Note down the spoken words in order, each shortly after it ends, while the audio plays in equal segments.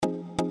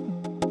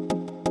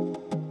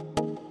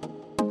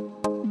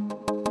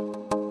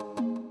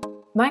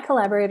My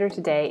collaborator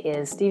today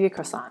is Stevie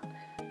Croissant,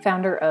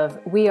 founder of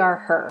We Are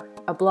Her,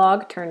 a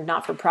blog turned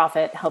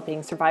not-for-profit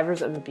helping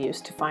survivors of abuse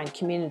to find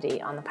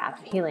community on the path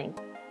of healing.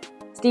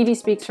 Stevie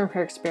speaks from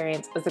her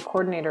experience as the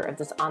coordinator of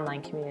this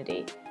online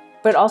community,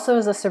 but also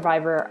as a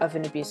survivor of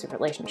an abusive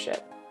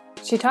relationship.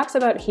 She talks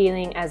about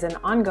healing as an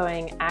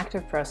ongoing,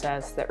 active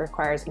process that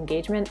requires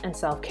engagement and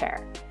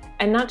self-care,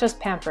 and not just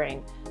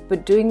pampering,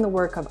 but doing the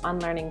work of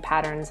unlearning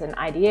patterns and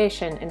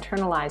ideation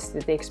internalized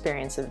through the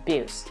experience of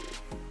abuse.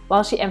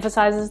 While she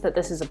emphasizes that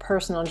this is a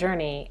personal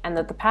journey and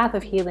that the path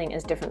of healing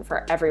is different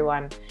for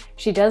everyone,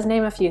 she does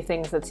name a few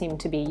things that seem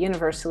to be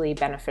universally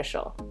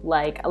beneficial,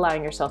 like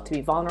allowing yourself to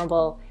be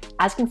vulnerable,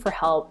 asking for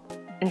help,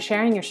 and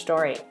sharing your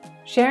story.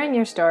 Sharing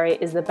your story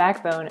is the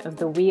backbone of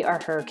the We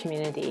Are Her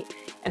community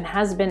and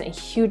has been a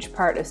huge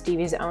part of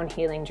Stevie's own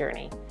healing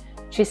journey.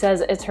 She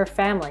says it's her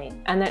family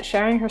and that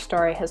sharing her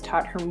story has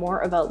taught her more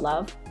about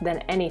love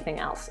than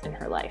anything else in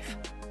her life.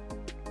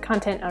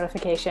 Content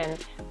notification.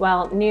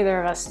 While neither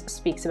of us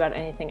speaks about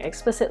anything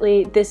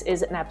explicitly, this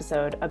is an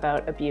episode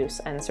about abuse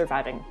and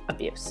surviving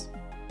abuse.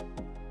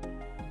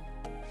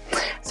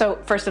 So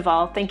first of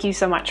all, thank you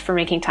so much for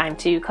making time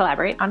to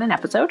collaborate on an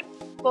episode.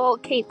 Well,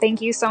 Kate,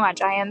 thank you so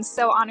much. I am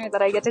so honored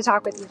that I get to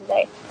talk with you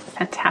today.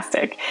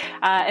 Fantastic.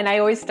 And I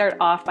always start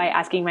off by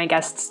asking my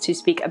guests to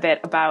speak a bit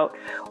about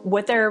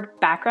what their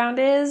background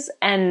is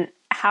and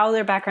how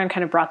their background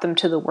kind of brought them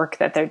to the work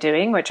that they're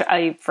doing, which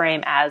I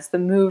frame as the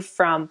move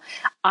from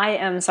I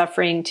am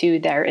suffering to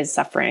there is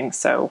suffering.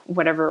 So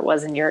whatever it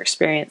was in your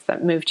experience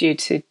that moved you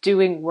to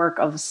doing work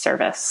of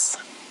service.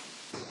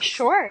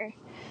 Sure.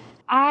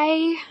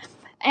 I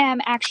am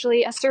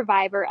actually a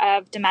survivor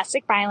of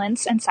domestic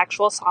violence and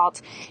sexual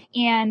assault.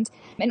 And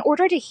in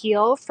order to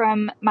heal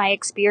from my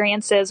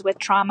experiences with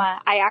trauma,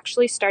 I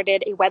actually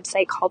started a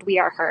website called We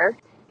Are Her.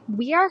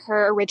 We Are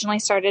Her originally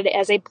started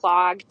as a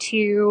blog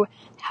to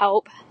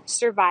help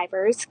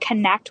survivors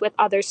connect with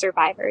other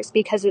survivors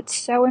because it's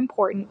so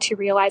important to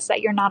realize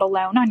that you're not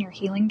alone on your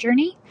healing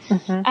journey.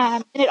 Mm-hmm.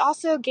 And it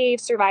also gave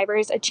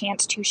survivors a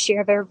chance to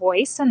share their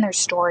voice and their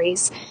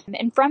stories.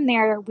 And from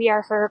there, We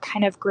Are Her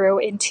kind of grew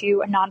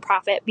into a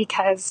nonprofit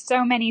because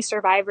so many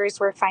survivors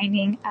were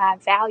finding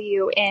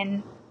value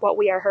in what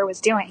We Are Her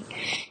was doing.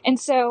 And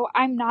so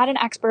I'm not an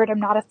expert, I'm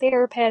not a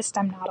therapist,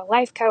 I'm not a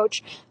life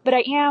coach, but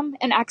I am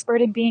an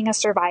expert in being a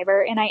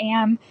survivor, and I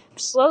am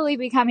slowly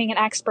becoming an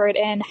expert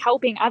in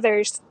helping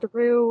others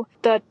through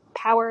the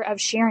power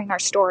of sharing our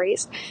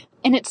stories.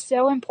 And it's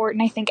so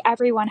important. I think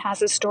everyone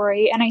has a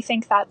story, and I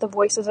think that the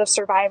voices of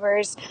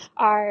survivors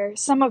are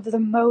some of the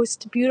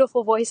most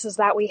beautiful voices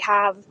that we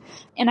have.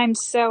 And I'm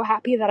so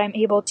happy that I'm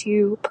able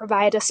to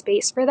provide a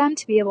space for them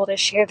to be able to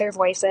share their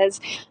voices.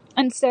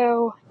 And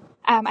so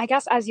I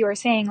guess as you were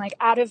saying, like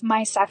out of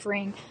my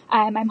suffering,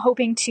 I'm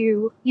hoping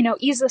to,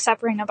 ease the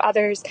suffering of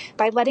others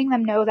by letting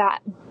them know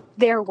that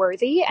they're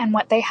worthy and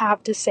what they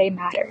have to say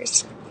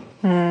matters.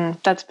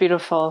 That's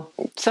beautiful.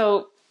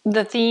 So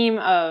the theme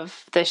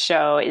of the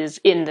show is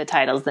in the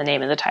title, is the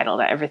name of the title,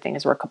 that everything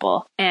is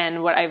workable.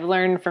 And what I've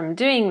learned from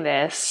doing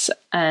this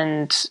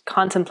and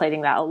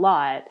contemplating that a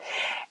lot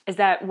is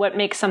that what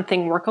makes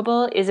something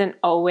workable isn't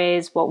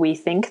always what we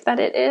think that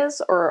it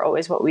is or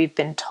always what we've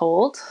been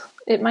told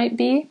it might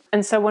be.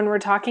 And so when we're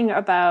talking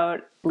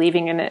about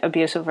leaving an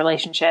abusive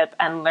relationship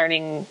and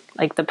learning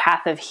like the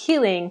path of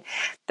healing,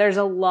 there's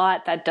a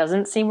lot that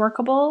doesn't seem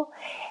workable.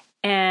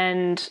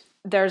 And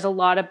there's a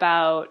lot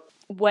about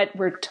what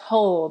we're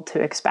told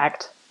to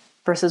expect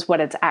versus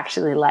what it's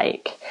actually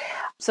like.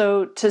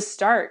 So to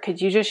start,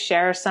 could you just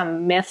share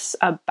some myths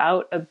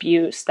about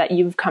abuse that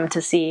you've come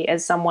to see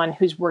as someone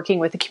who's working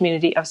with a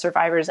community of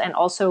survivors and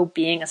also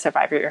being a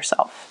survivor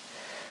yourself?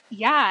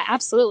 Yeah,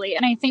 absolutely.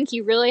 And I think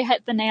you really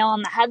hit the nail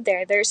on the head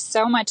there. There's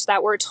so much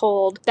that we're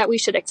told that we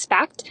should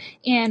expect.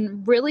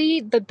 And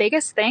really the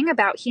biggest thing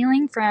about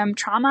healing from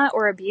trauma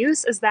or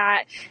abuse is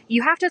that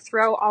you have to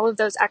throw all of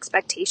those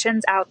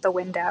expectations out the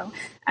window.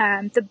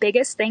 The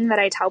biggest thing that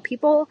I tell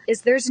people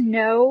is there's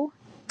no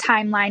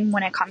timeline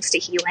when it comes to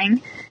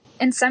healing.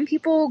 And some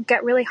people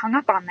get really hung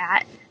up on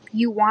that.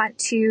 You want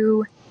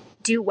to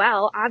do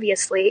well,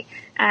 obviously.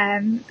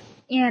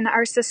 And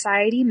our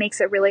society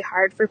makes it really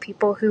hard for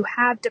people who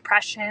have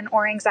depression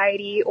or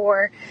anxiety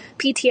or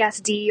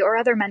PTSD or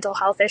other mental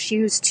health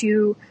issues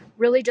to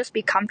really just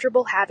be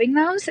comfortable having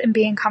those and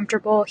being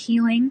comfortable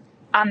healing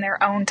on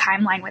their own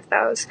timeline with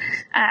those.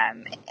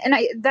 And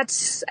I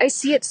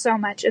see it so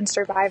much in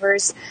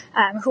survivors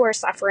who are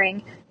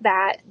suffering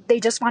that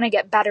they just want to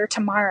get better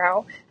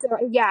tomorrow. So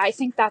yeah, I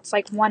think that's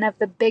like one of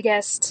the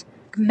biggest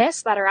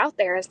myths that are out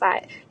there is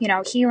that,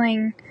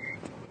 healing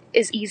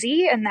is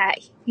easy and that,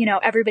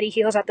 everybody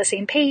heals at the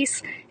same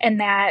pace and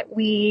that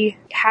we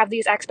have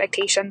these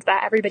expectations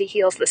that everybody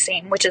heals the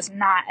same, which is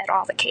not at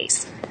all the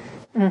case.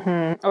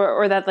 Mm-hmm.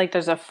 Or that like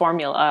there's a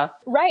formula.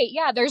 Right.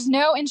 Yeah. There's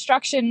no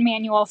instruction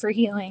manual for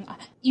healing.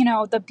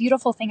 The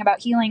beautiful thing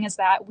about healing is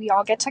that we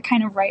all get to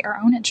kind of write our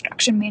own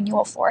instruction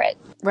manual for it.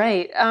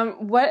 Right.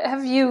 What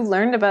have you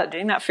learned about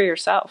doing that for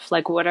yourself?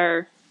 Like what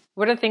are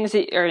things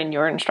that are in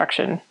your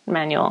instruction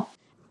manual?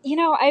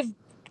 I've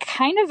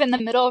kind of in the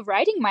middle of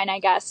writing mine, I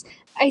guess.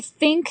 I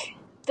think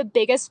the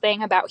biggest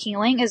thing about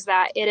healing is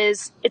that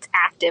it's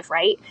active,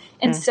 right?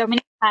 And so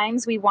many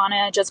times we want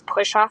to just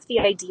push off the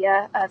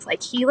idea of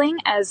like healing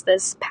as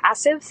this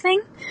passive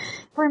thing.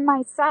 For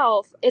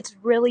myself, it's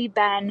really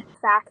been the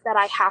fact that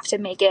I have to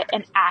make it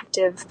an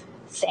active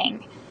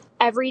thing.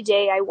 Every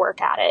day I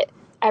work at it.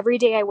 Every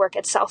day I work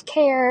at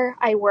self-care.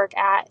 I work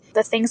at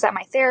the things that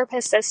my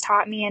therapist has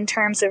taught me in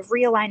terms of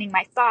realigning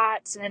my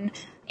thoughts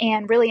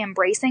and really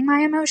embracing my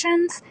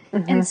emotions.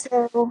 And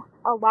so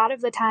a lot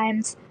of the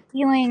times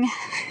healing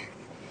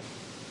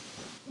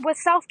with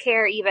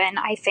self-care, even,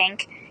 I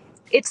think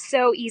it's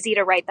so easy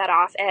to write that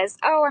off as,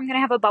 oh, I'm going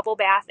to have a bubble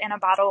bath and a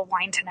bottle of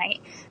wine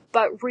tonight.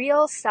 But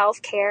real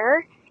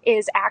self-care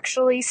is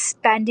actually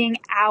spending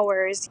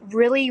hours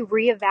really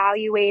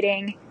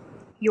reevaluating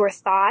your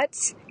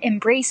thoughts,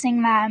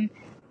 embracing them,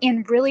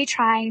 and really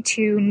trying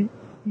to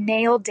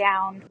nail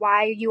down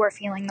why you are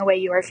feeling the way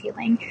you are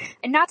feeling.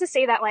 And not to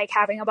say that like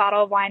having a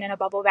bottle of wine and a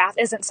bubble bath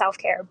isn't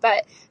self-care,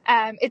 but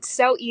it's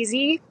so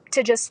easy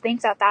to just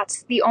think that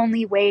that's the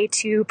only way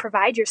to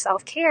provide your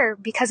self-care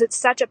because it's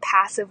such a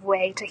passive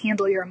way to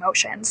handle your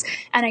emotions.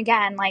 And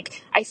again,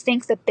 like I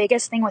think the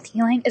biggest thing with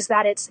healing is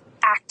that it's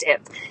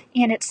active,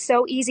 and it's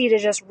so easy to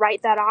just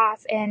write that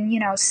off and,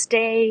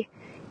 stay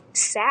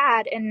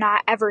sad and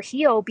not ever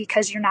heal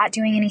because you're not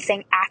doing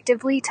anything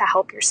actively to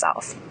help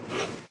yourself.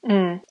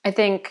 I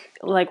think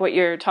like what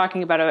you're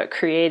talking about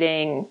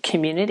creating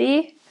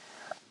community,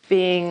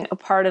 being a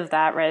part of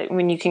that, right?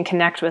 When you can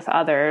connect with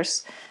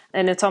others.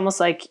 And it's almost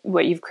like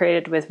what you've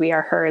created with We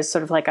Are Her is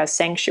sort of like a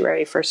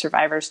sanctuary for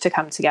survivors to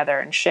come together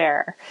and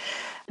share.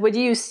 What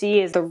do you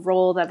see as the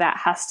role that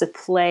has to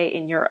play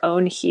in your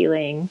own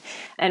healing?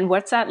 And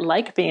what's that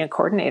like being a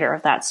coordinator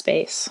of that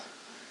space?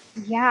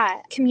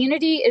 Yeah,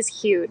 community is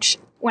huge.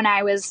 When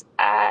I was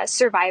a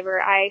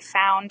survivor, I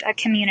found a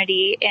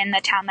community in the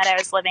town that I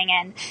was living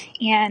in.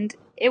 And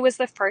it was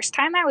the first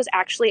time I was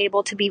actually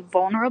able to be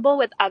vulnerable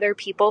with other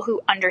people who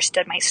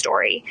understood my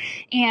story.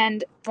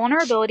 And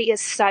vulnerability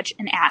is such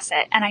an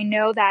asset. And I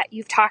know that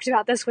you've talked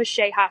about this with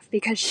Shay Huff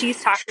because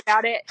she's talked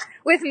about it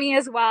with me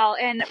as well.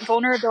 And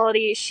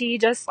vulnerability, she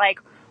just like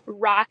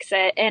rocks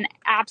it and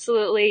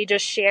absolutely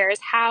just shares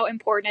how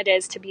important it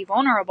is to be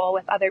vulnerable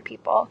with other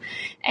people.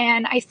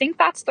 And I think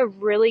that's the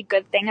really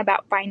good thing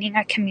about finding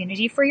a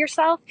community for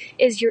yourself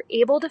is you're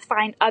able to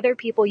find other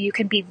people you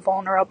can be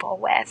vulnerable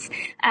with,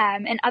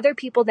 and other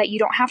people that you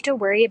don't have to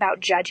worry about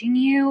judging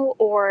you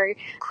or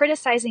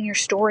criticizing your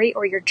story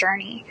or your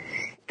journey.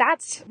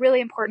 That's a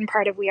really important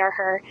part of We Are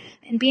Her.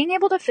 And being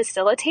able to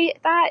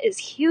facilitate that is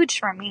huge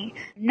for me.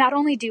 Not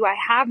only do I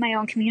have my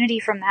own community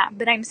from that,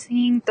 but I'm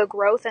seeing the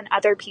growth in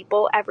other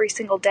people every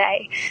single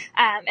day.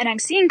 And I'm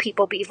seeing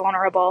people be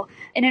vulnerable.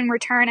 And in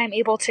return, I'm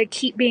able to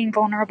keep being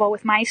vulnerable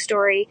with my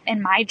story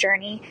and my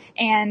journey.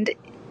 And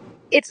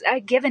it's a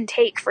give and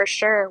take for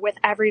sure with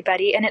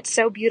everybody. And it's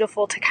so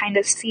beautiful to kind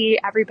of see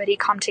everybody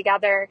come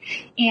together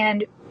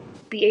and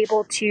be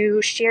able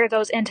to share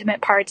those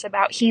intimate parts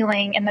about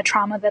healing and the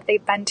trauma that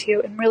they've been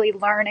to and really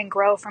learn and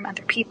grow from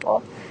other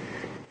people.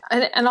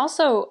 And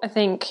also, I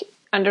think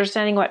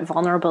understanding what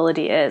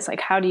vulnerability is, like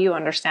how do you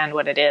understand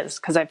what it is?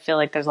 Because I feel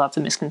like there's lots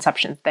of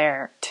misconceptions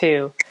there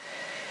too.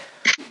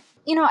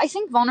 I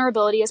think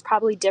vulnerability is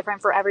probably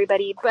different for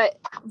everybody, but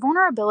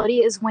vulnerability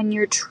is when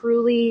you're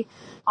truly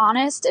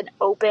honest and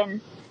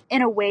open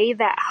in a way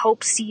that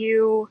helps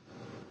you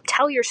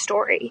tell your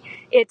story.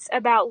 It's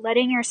about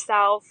letting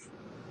yourself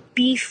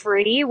be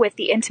free with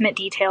the intimate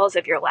details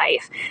of your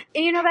life.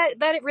 And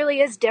that it really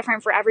is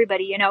different for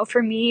everybody.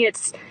 For me,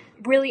 it's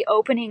really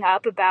opening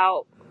up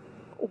about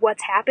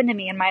what's happened to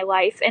me in my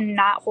life and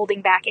not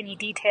holding back any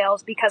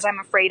details because I'm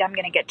afraid I'm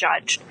going to get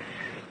judged.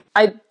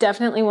 I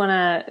definitely want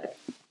to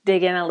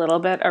dig in a little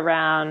bit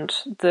around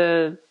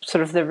the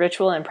sort of the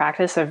ritual and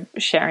practice of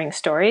sharing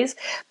stories.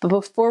 But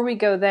before we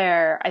go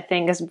there, I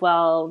think as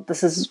well,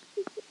 this is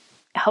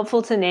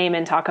helpful to name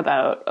and talk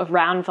about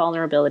around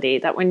vulnerability,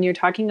 that when you're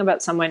talking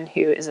about someone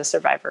who is a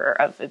survivor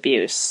of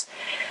abuse,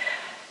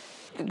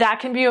 that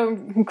can be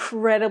an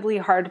incredibly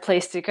hard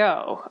place to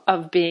go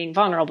of being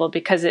vulnerable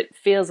because it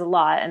feels a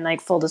lot. And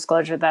like full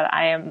disclosure that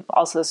I am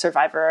also a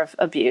survivor of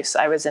abuse.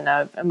 I was in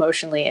an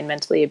emotionally and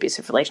mentally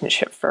abusive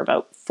relationship for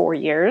about 4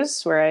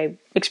 years where I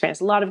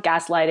experienced a lot of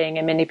gaslighting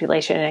and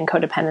manipulation and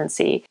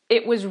codependency.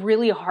 It was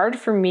really hard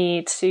for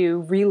me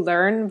to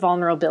relearn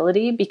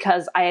vulnerability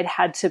because I had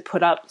had to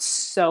put up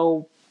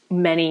so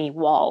many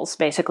walls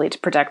basically to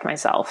protect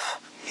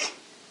myself.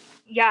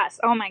 Yes.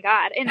 Oh my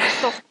God. And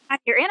so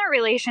you're in a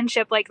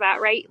relationship like that,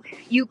 right?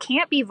 You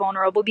can't be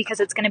vulnerable because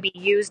it's going to be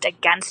used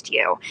against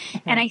you.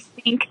 Mm-hmm. And I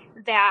think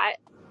that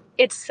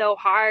it's so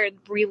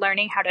hard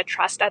relearning how to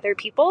trust other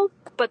people,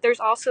 but there's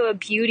also a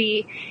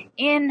beauty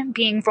in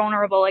being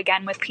vulnerable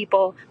again with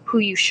people who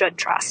you should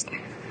trust.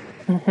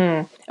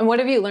 Mm-hmm. And what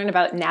have you learned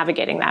about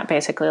navigating that,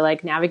 basically,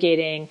 like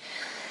navigating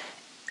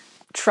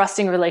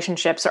trusting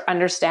relationships or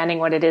understanding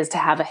what it is to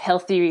have a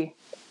healthy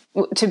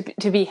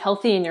to be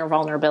healthy in your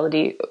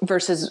vulnerability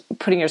versus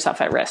putting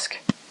yourself at risk?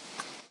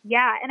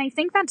 Yeah, and I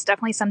think that's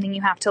definitely something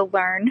you have to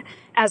learn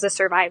as a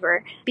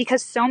survivor,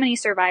 because so many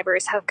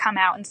survivors have come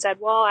out and said,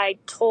 well, I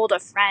told a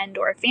friend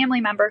or a family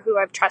member who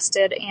I've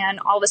trusted, and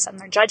all of a sudden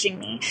they're judging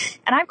me.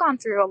 And I've gone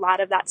through a lot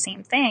of that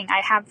same thing.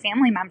 I have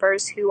family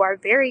members who are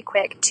very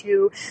quick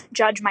to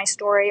judge my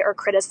story or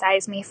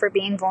criticize me for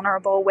being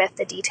vulnerable with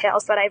the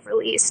details that I've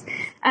released.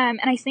 And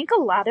I think a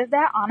lot of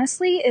that,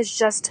 honestly, is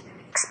just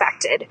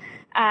expected.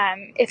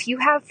 If you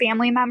have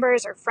family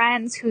members or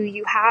friends who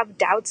you have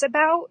doubts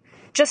about,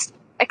 just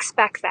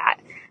expect that.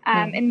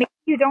 And maybe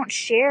you don't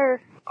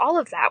share all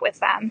of that with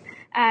them.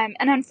 And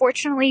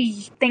unfortunately,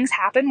 things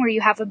happen where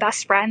you have a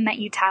best friend that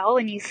you tell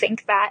and you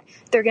think that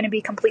they're going to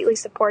be completely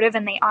supportive,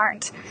 and they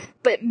aren't.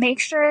 But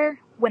make sure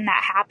when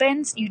that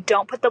happens, you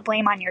don't put the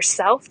blame on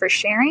yourself for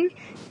sharing.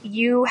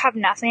 You have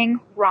nothing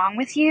wrong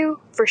with you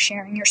for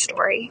sharing your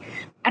story.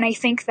 And I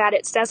think that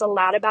it says a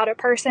lot about a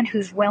person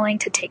who's willing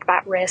to take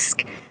that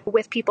risk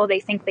with people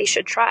they think they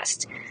should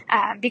trust.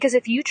 Because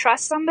if you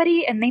trust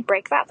somebody and they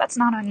break that, that's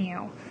not on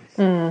you.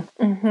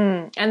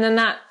 Mm-hmm. And then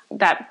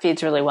that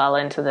feeds really well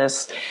into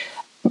this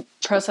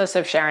process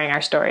of sharing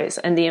our stories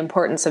and the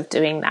importance of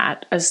doing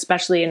that,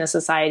 especially in a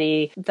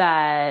society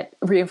that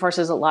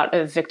reinforces a lot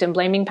of victim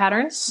blaming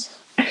patterns.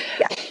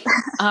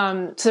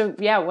 Yeah. So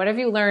what have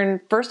you learned,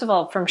 first of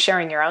all, from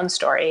sharing your own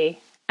story,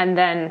 and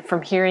then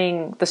from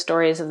hearing the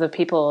stories of the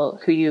people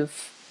who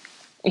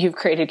you've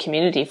created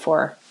community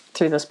for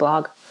through this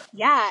blog?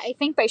 Yeah, I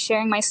think by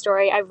sharing my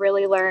story, I've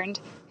really learned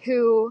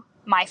who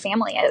my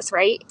family is,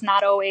 right?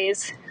 Not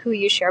always who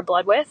you share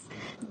blood with.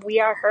 We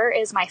Are Her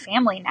is my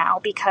family now,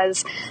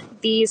 because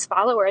these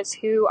followers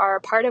who are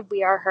a part of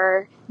We Are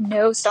Her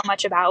know so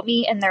much about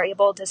me, and they're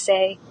able to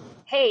say,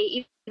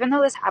 hey, even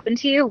though this happened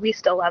to you, we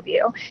still love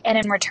you. And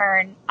in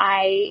return,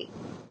 I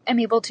am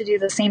able to do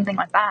the same thing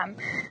with them.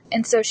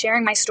 And so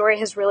sharing my story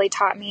has really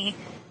taught me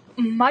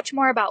much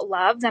more about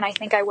love than I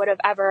think I would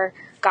have ever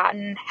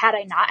gotten had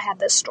I not had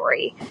this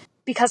story,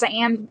 because I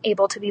am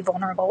able to be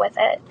vulnerable with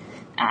it.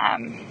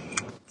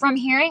 From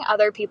hearing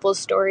other people's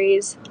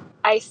stories,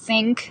 I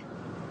think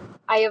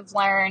I have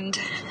learned...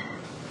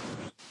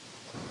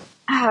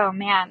 Oh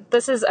man,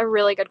 this is a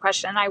really good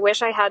question. I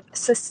wish I had a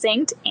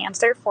succinct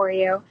answer for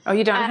you. Oh,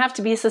 you don't have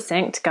to be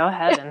succinct. Go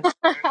ahead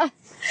and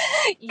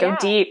go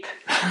deep.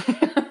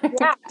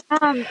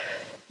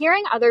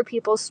 Hearing other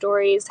people's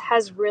stories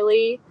has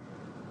really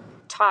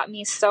taught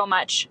me so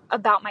much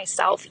about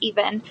myself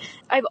even.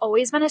 I've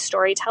always been a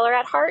storyteller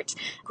at heart.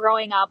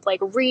 Growing up,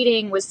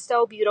 reading was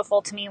so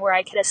beautiful to me, where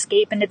I could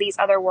escape into these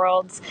other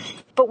worlds.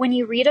 But when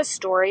you read a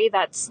story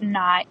that's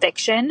not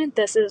fiction,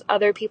 this is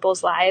other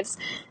people's lives,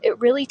 it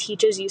really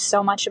teaches you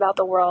so much about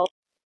the world.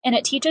 And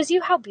it teaches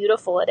you how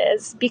beautiful it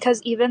is,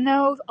 because even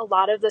though a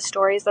lot of the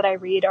stories that I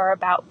read are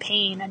about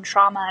pain and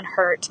trauma and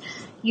hurt,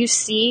 you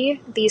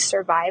see these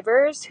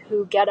survivors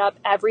who get up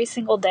every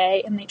single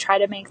day and they try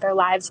to make their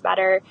lives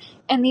better.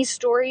 And these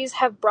stories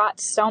have brought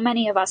so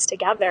many of us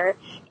together,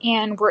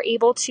 and we're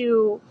able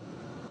to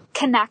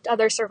connect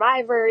other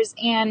survivors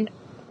and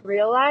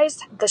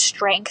realize the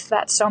strength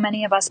that so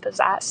many of us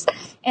possess.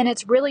 And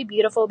it's really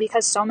beautiful,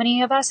 because so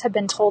many of us have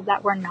been told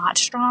that we're not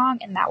strong,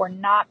 and that we're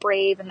not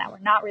brave, and that we're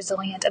not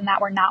resilient, and that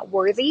we're not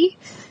worthy.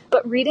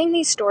 But reading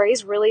these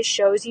stories really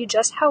shows you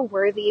just how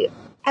worthy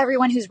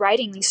everyone who's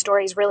writing these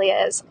stories really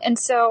is. And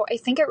so I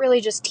think it really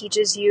just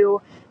teaches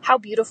you how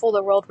beautiful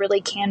the world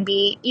really can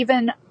be,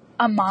 even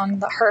among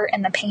the hurt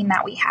and the pain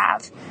that we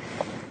have.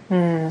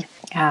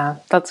 Yeah,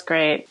 that's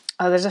great.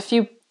 Oh, there's a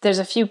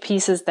few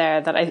pieces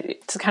there that I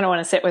just kind of want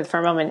to sit with for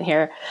a moment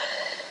here.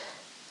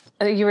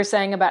 You were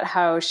saying about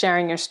how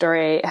sharing your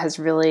story has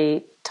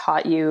really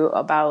taught you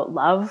about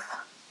love.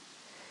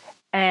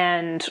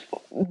 And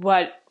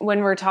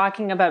when we're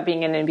talking about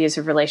being in an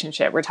abusive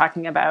relationship, we're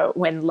talking about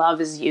when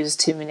love is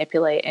used to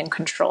manipulate and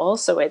control.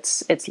 So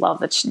it's love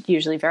that's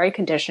usually very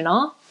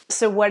conditional.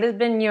 So what has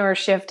been your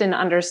shift in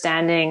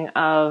understanding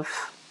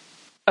of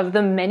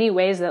the many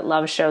ways that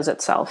love shows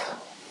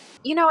itself?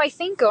 I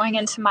think going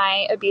into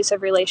my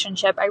abusive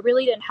relationship, I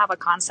really didn't have a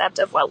concept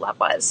of what love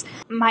was.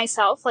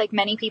 Myself, like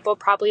many people,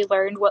 probably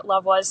learned what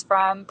love was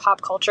from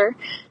pop culture.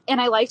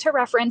 And I like to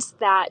reference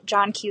that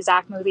John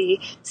Cusack movie,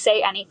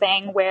 Say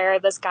Anything, where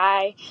this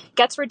guy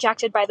gets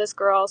rejected by this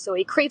girl, so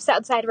he creeps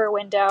outside of her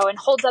window and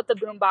holds up the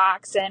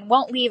boombox and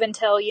won't leave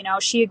until,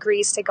 she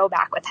agrees to go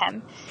back with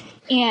him.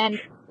 And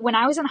when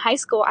I was in high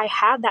school, I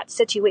had that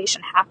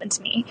situation happen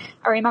to me.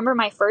 I remember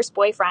my first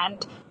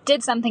boyfriend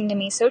did something to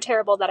me so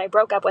terrible that I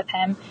broke up with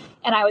him,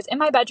 and I was in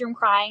my bedroom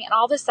crying, and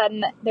all of a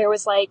sudden there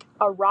was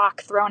a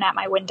rock thrown at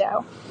my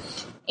window.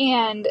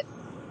 And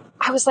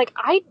I was like,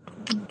 I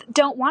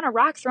don't want a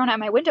rock thrown at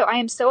my window. I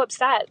am so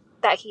upset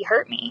that he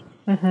hurt me.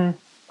 Mm-hmm.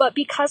 But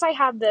because I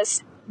had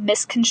this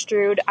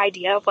misconstrued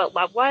idea of what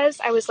love was,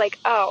 I was like,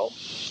 oh,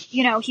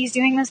 he's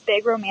doing this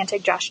big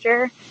romantic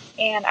gesture,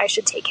 and I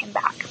should take him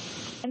back.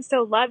 And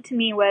so love to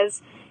me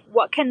was,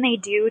 what can they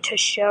do to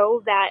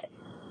show that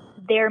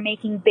they're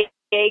making big,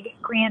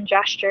 grand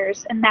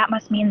gestures, and that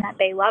must mean that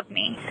they love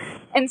me.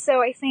 And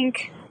so I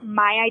think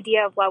my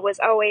idea of love was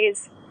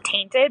always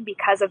tainted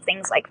because of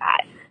things like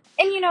that.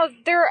 And,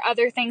 there are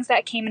other things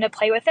that came into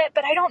play with it,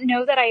 but I don't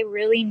know that I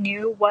really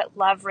knew what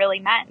love really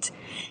meant.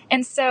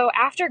 And so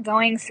after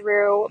going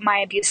through my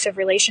abusive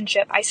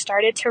relationship, I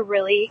started to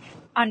really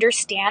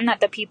understand that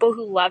the people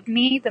who loved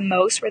me the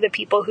most were the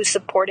people who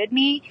supported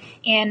me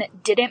and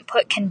didn't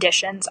put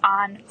conditions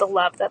on the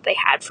love that they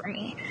had for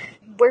me.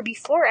 Where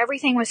before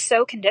everything was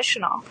so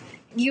conditional,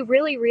 you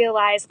really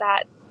realize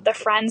that the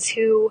friends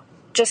who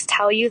just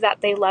tell you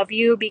that they love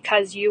you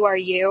because you are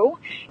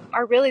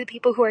really the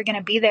people who are going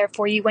to be there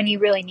for you when you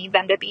really need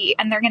them to be.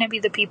 And they're going to be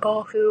the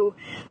people who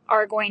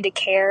are going to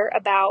care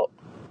about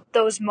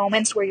those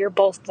moments where you're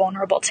both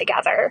vulnerable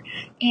together.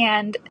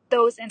 And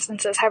those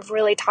instances have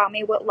really taught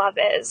me what love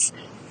is.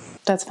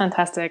 That's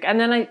fantastic. And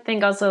then I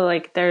think also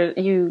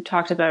you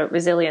talked about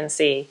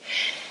resiliency,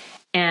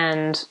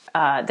 and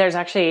there's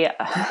actually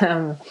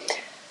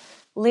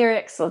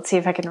lyrics, let's see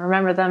if I can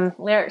remember them,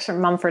 lyrics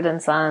from Mumford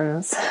and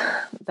Sons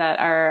that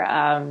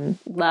are,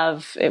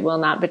 love, it will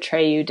not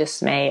betray you,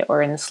 dismay,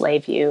 or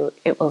enslave you.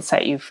 It will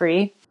set you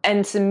free.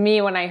 And to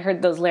me, when I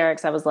heard those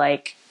lyrics, I was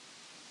like,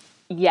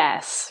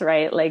 yes,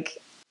 right? Like,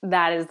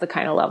 that is the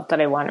kind of love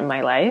that I want in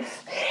my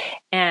life.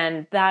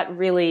 And that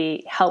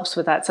really helps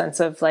with that sense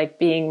of like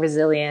being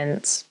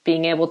resilient,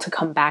 being able to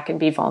come back and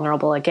be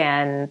vulnerable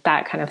again,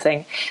 that kind of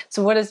thing.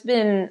 So what has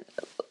been,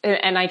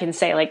 and I can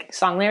say like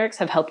song lyrics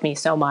have helped me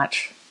so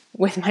much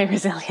with my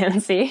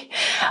resiliency,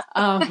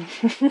 and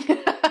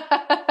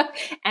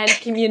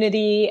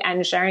community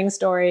and sharing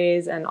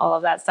stories and all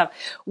of that stuff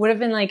would have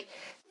been like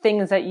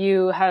things that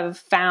you have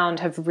found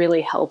have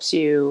really helped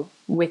you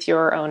with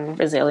your own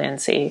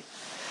resiliency.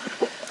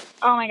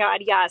 Oh my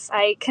God, yes,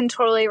 I can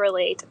totally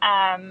relate.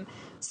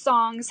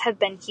 Songs have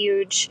been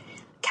huge.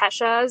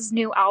 Kesha's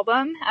new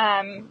album,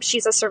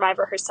 she's a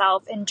survivor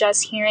herself, and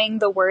just hearing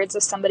the words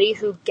of somebody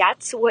who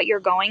gets what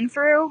you're going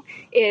through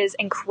is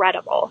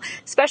incredible,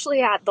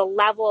 especially at the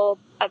level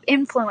of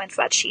influence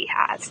that she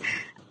has.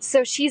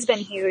 So she's been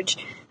huge.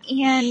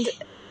 And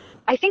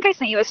I think I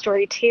sent you a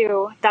story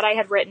too that I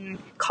had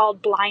written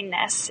called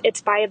Blindness.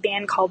 It's by a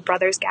band called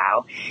Brothers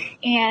Gow,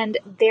 and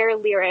their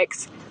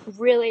lyrics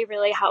really,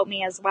 really helped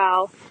me as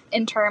well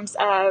in terms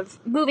of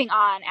moving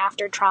on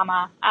after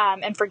trauma,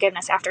 and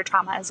forgiveness after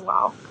trauma as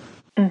well.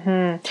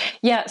 Mm-hmm.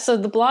 Yeah. So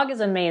the blog is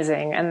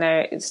amazing.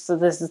 And so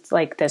this is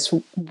like this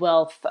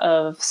wealth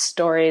of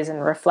stories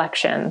and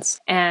reflections.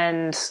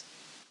 And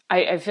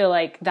I feel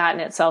like that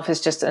in itself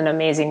is just an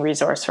amazing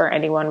resource for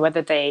anyone,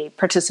 whether they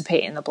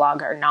participate in the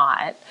blog or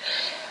not.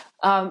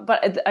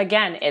 But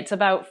again, it's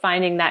about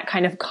finding that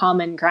kind of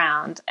common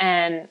ground.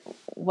 And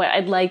what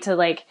I'd like to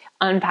like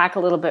unpack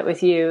a little bit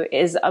with you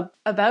is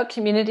about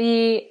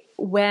community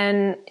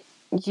when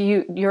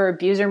your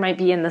abuser might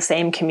be in the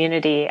same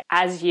community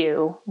as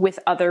you with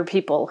other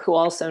people who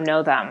also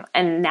know them,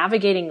 and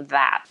navigating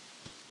that.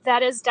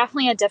 That is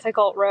definitely a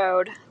difficult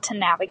road to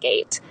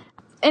navigate.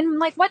 And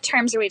like, what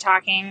terms are we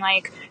talking?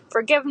 Like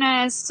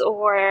forgiveness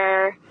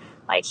or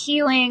like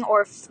healing,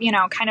 or,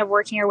 kind of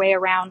working your way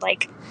around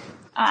like,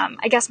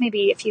 I guess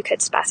maybe if you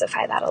could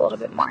specify that a little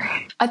bit more.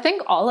 I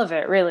think all of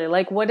it really,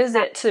 like, what is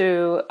it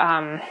to,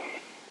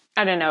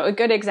 I don't know. A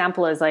good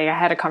example is like I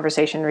had a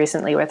conversation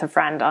recently with a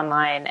friend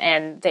online,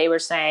 and they were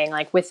saying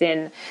like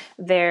within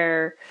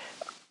their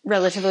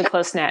relatively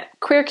close-knit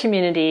queer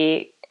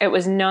community, it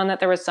was known that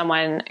there was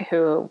someone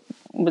who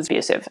was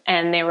abusive,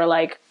 and they were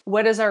like,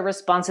 what is our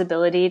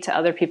responsibility to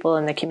other people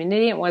in the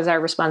community, and what is our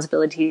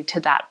responsibility to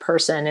that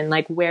person, and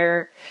like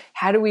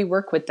how do we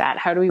work with that?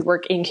 How do we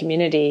work in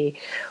community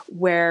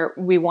where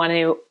we want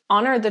to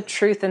honor the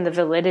truth and the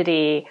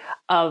validity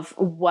of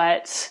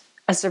what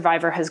a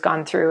survivor has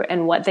gone through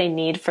and what they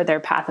need for their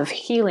path of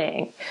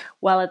healing,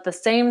 while at the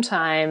same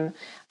time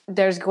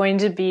there's going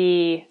to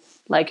be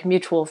like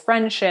mutual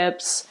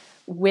friendships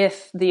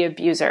with the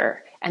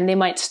abuser, and they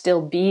might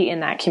still be in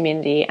that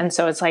community. And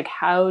so it's like,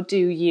 how do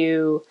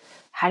you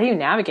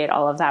navigate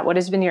all of that? What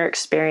has been your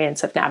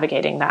experience of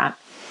navigating that?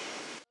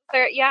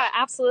 Yeah,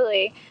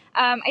 absolutely.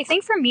 I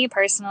think for me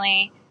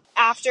personally,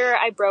 after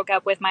I broke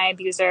up with my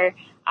abuser,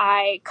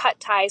 I cut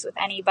ties with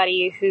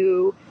anybody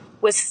who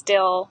was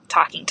still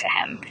talking to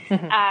him.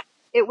 Mm-hmm.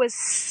 It was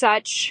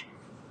such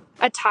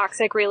a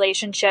toxic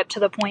relationship to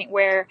the point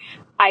where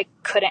I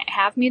couldn't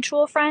have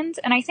mutual friends.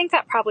 And I think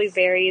that probably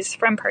varies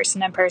from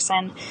person to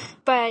person.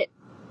 But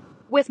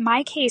with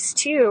my case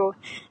too,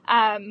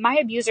 my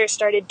abuser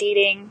started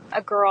dating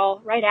a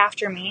girl right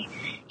after me.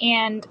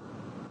 And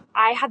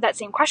I had that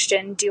same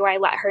question. Do I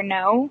let her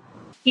know?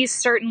 He's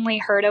certainly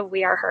heard of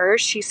We Are Her.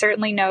 She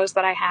certainly knows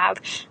that I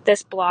have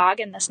this blog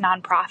and this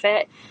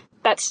nonprofit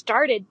that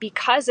started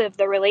because of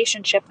the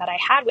relationship that I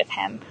had with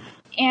him.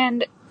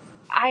 And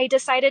I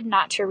decided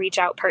not to reach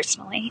out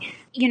personally.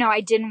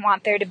 I didn't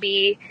want there to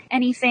be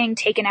anything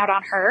taken out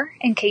on her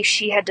in case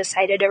she had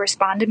decided to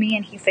respond to me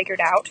and he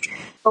figured out.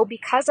 So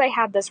because I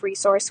had this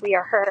resource, We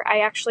Are Her, I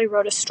actually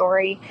wrote a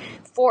story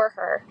for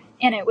her.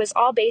 And it was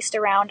all based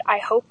around, I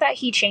hope that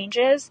he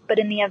changes, but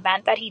in the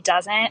event that he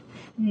doesn't,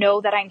 know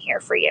that I'm here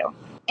for you.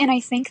 And I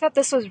think that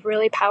this was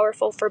really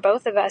powerful for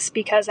both of us,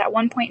 because at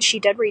one point she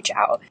did reach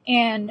out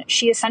and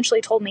she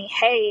essentially told me,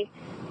 hey,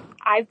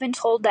 I've been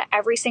told that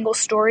every single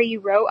story you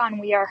wrote on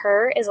We Are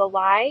Her is a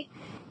lie.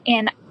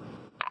 And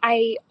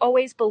I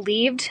always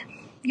believed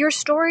your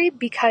story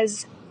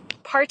because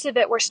parts of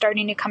it were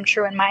starting to come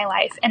true in my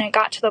life. And it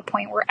got to the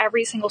point where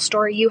every single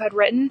story you had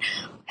written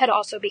had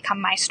also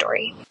become my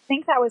story. I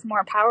think that was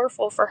more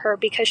powerful for her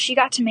because she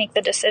got to make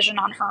the decision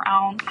on her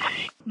own.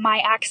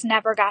 My ex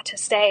never got to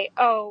say,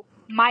 oh,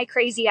 my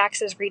crazy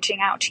ex is reaching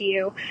out to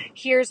you.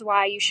 Here's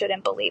why you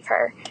shouldn't believe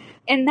her.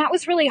 And that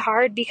was really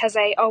hard because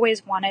I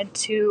always wanted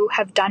to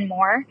have done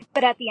more.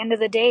 But at the end of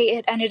the day,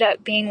 it ended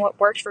up being what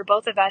worked for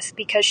both of us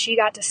because she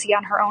got to see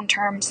on her own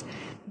terms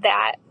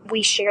that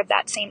we shared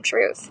that same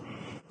truth.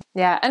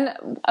 Yeah.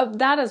 And of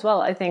that as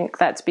well, I think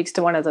that speaks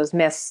to one of those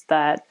myths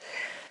that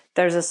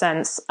there's a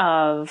sense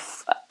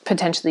of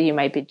potentially you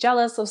might be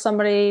jealous of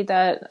somebody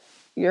that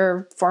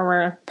your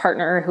former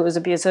partner who was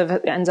abusive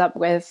ends up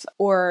with,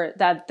 or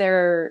that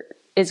there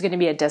is going to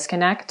be a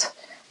disconnect.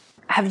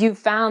 Have you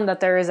found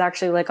that there is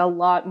actually like a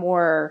lot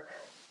more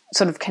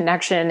sort of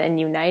connection and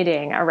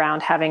uniting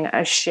around having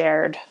a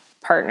shared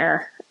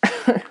partner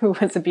who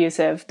was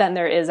abusive than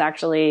there is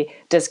actually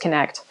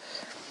disconnect?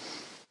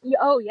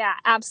 Oh, yeah,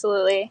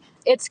 absolutely.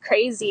 It's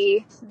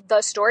crazy,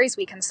 the stories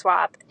we can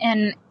swap.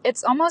 And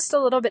it's almost a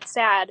little bit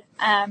sad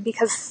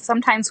because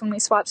sometimes when we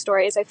swap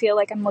stories, I feel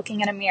like I'm looking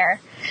in a mirror.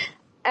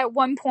 At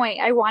one point,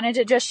 I wanted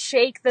to just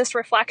shake this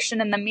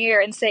reflection in the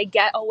mirror and say,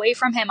 get away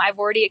from him. I've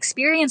already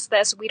experienced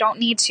this. We don't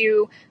need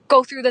to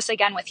go through this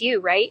again with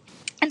you, right?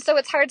 And so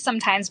it's hard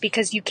sometimes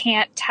because you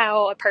can't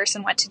tell a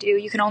person what to do.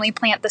 You can only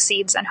plant the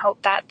seeds and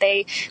hope that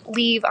they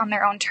leave on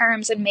their own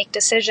terms and make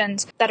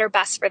decisions that are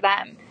best for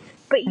them.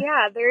 But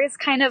yeah, there is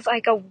kind of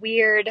like a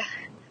weird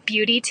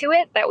beauty to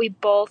it that we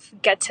both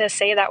get to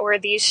say that we're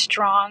these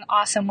strong,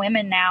 awesome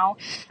women now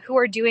who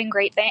are doing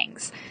great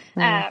things.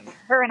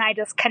 Her and I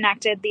just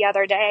connected the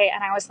other day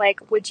and I was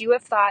like, would you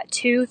have thought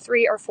 2,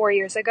 3, or 4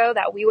 years ago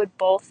that we would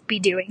both be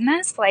doing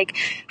this? Like,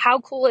 how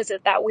cool is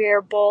it that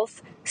we're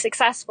both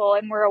successful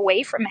and we're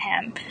away from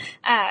him?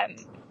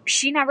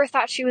 She never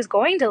thought she was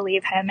going to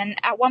leave him. And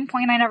at one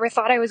point, I never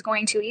thought I was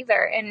going to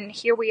either. And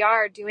here we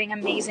are doing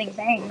amazing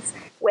things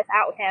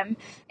without him.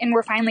 And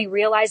we're finally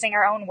realizing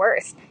our own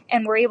worth.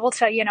 And we're able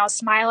to,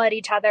 smile at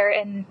each other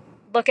and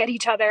look at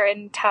each other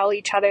and tell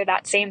each other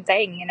that same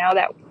thing,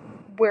 that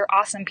we're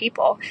awesome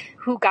people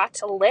who got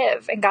to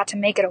live and got to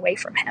make it away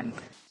from him.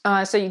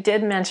 So you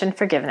did mention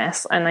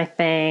forgiveness. And I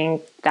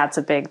think that's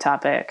a big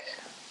topic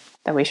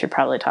that we should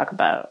probably talk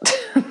about.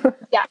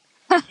 Yeah.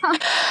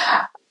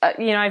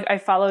 I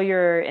follow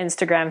your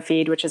Instagram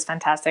feed, which is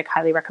fantastic.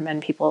 Highly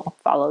recommend people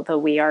follow the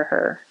We Are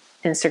Her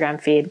Instagram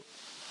feed.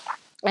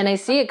 And I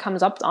see it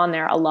comes up on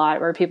there a lot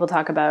where people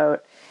talk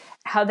about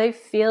how they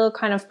feel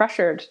kind of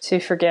pressured to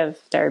forgive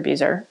their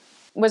abuser.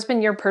 What's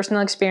been your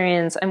personal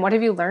experience and what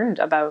have you learned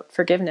about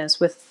forgiveness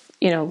with,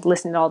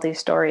 listening to all these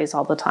stories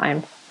all the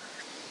time?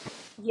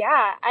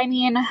 Yeah, I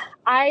mean,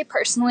 I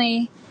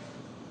personally,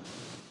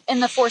 in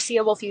the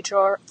foreseeable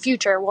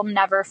future will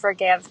never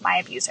forgive my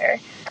abuser.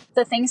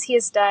 The things he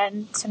has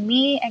done to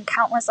me and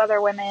countless other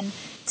women,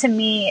 to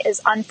me, is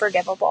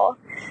unforgivable.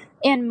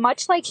 And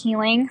much like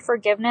healing,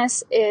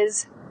 forgiveness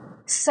is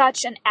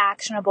such an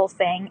actionable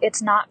thing. It's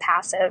not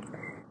passive.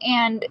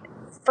 And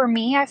for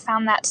me, I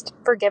found that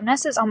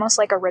forgiveness is almost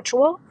like a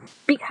ritual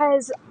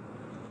because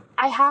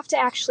I have to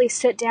actually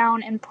sit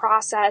down and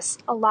process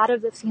a lot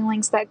of the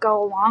feelings that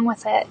go along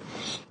with it.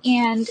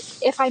 And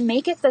if I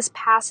make it this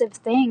passive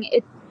thing,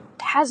 it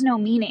has no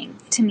meaning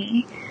to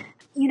me.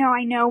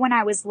 I know when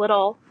I was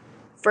little,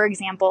 for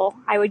example,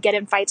 I would get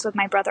in fights with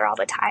my brother all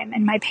the time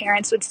and my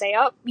parents would say,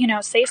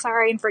 say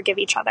sorry and forgive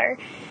each other.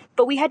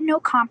 But we had no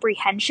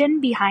comprehension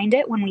behind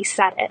it when we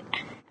said it.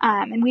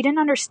 And we didn't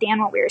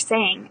understand what we were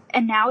saying.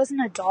 And now as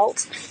an adult,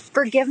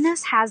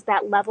 forgiveness has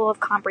that level of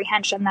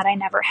comprehension that I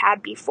never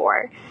had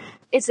before.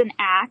 It's an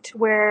act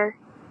where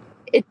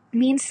it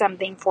means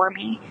something for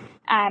me.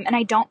 And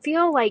I don't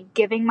feel like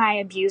giving my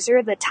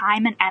abuser the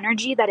time and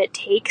energy that it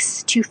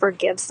takes to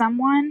forgive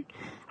someone.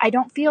 I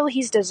don't feel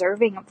he's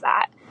deserving of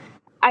that.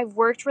 I've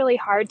worked really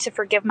hard to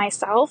forgive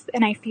myself,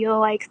 and I feel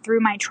like through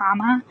my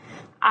trauma,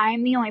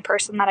 I'm the only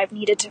person that I've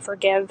needed to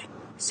forgive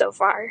so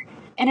far.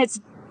 And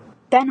it's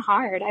been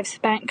hard. I've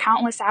spent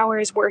countless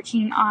hours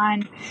working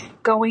on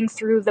going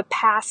through the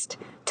past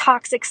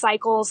toxic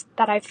cycles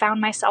that I've found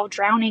myself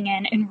drowning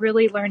in and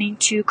really learning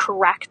to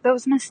correct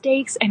those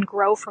mistakes and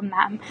grow from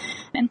them.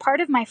 And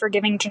part of my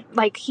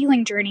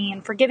healing journey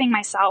and forgiving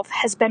myself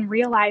has been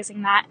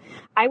realizing that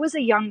I was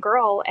a young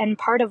girl and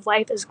part of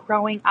life is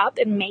growing up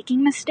and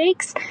making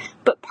mistakes,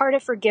 but part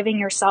of forgiving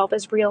yourself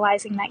is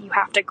realizing that you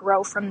have to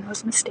grow from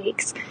those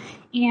mistakes.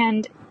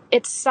 And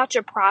it's such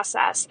a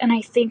process. And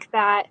I think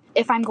that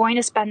if I'm going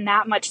to spend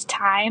that much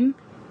time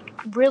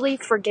really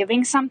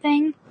forgiving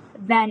something,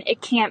 then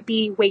it can't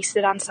be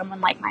wasted on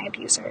someone like my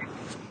abuser.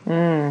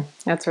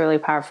 That's really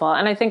powerful.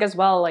 And I think as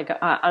well, like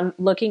I'm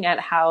looking at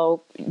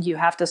how you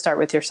have to start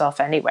with yourself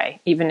anyway.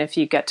 Even if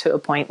you get to a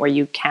point where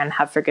you can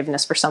have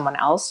forgiveness for someone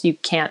else, you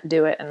can't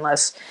do it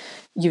unless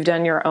you've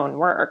done your own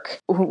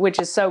work, which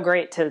is so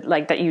great to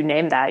like that you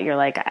named that. You're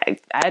like, I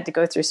had to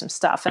go through some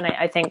stuff. And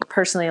I think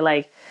personally,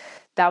 like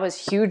that was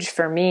huge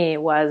for me,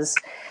 was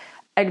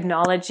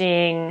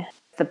acknowledging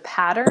the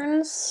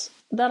patterns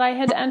that I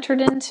had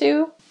entered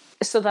into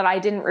so that I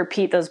didn't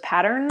repeat those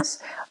patterns,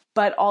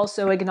 but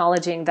also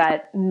acknowledging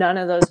that none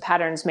of those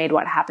patterns made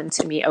what happened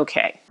to me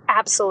okay.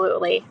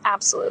 Absolutely.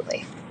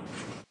 Absolutely.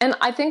 And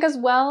I think as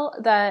well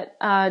that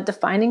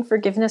defining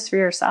forgiveness for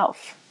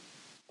yourself.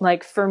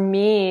 Like for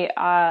me,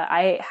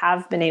 I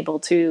have been able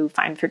to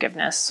find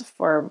forgiveness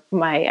for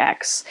my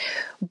ex,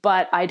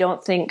 but I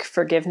don't think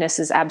forgiveness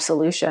is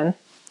absolution.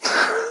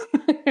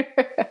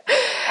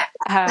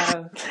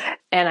 And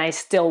I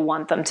still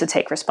want them to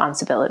take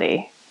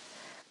responsibility.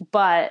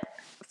 But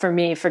for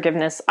me,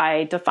 forgiveness,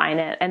 I define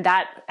it. And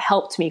that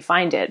helped me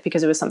find it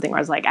because it was something where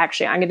I was like,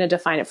 actually, I'm going to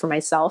define it for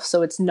myself.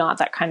 So it's not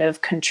that kind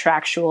of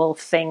contractual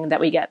thing that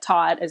we get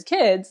taught as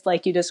kids,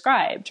 like you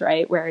described,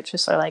 right? Where it's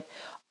just sort of like,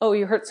 oh,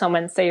 you hurt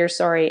someone, say you're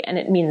sorry, and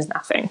it means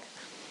nothing.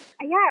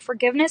 Yeah,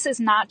 forgiveness is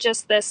not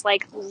just this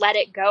like let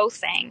it go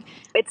thing.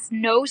 It's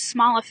no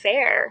small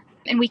affair,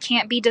 and we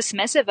can't be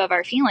dismissive of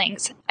our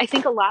feelings. I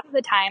think a lot of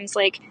the times,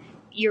 like,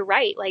 you're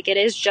right, like it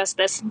is just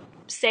this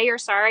say you're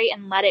sorry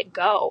and let it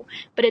go.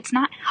 But it's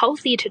not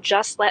healthy to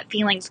just let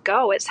feelings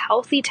go. It's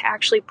healthy to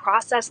actually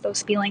process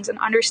those feelings and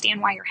understand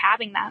why you're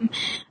having them.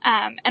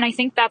 And I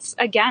think that's,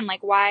 again,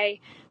 like why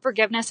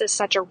forgiveness is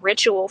such a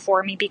ritual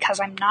for me, because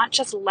I'm not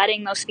just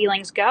letting those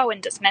feelings go and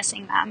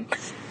dismissing them.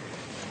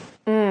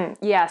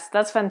 Yes,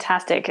 that's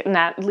fantastic. And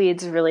that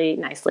leads really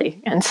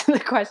nicely into the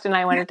question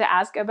I wanted to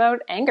ask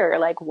about anger.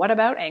 Like, what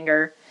about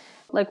anger?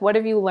 Like, what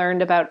have you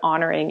learned about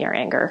honoring your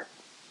anger?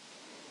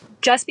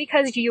 Just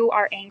because you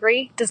are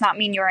angry does not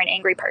mean you're an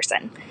angry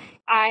person.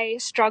 I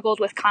struggled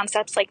with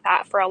concepts like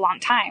that for a long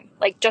time.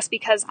 Like, just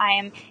because I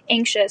am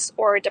anxious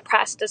or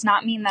depressed does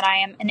not mean that I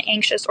am an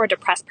anxious or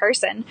depressed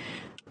person.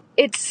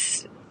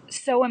 It's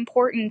so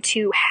important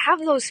to have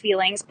those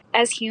feelings.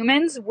 As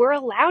humans, we're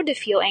allowed to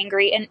feel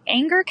angry, and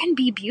anger can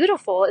be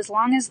beautiful as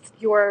long as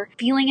you're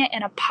feeling it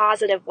in a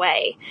positive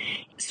way.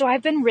 So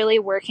I've been really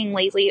working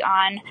lately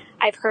on,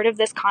 I've heard of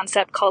this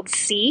concept called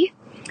C,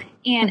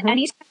 and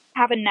anytime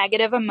you have a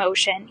negative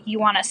emotion, you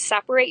want to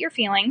separate your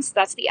feelings.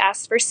 That's the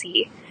S for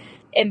C.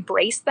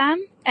 Embrace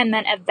them and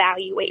then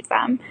evaluate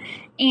them.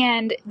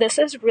 And this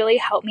has really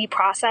helped me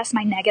process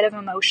my negative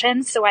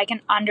emotions so I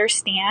can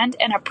understand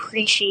and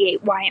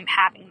appreciate why I'm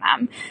having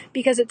them.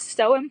 Because it's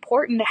so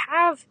important to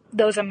have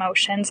those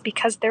emotions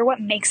because they're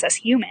what makes us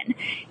human.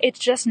 It's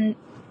just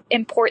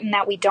important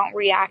that we don't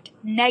react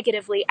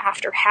negatively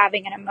after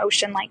having an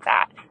emotion like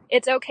that.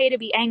 It's okay to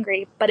be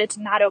angry, but it's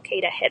not okay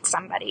to hit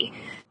somebody.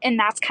 And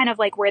that's kind of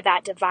like where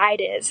that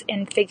divide is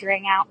in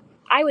figuring out,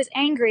 I was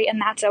angry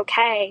and that's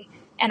okay.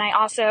 And I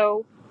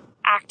also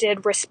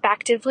acted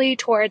respectively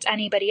towards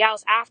anybody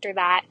else after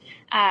that.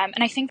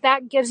 And I think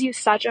that gives you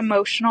such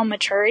emotional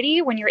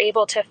maturity when you're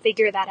able to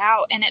figure that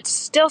out. And it's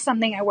still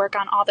something I work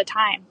on all the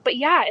time. But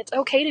yeah, it's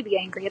okay to be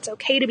angry. It's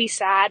okay to be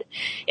sad.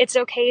 It's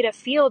okay to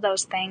feel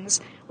those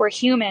things. We're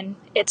human.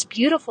 It's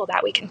beautiful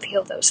that we can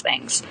feel those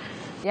things.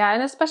 Yeah,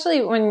 and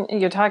especially when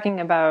you're talking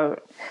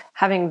about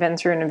having been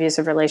through an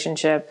abusive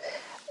relationship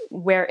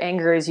where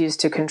anger is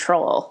used to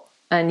control,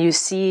 and you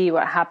see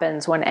what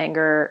happens when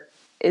anger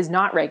is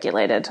not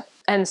regulated.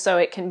 And so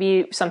it can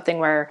be something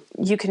where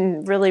you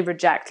can really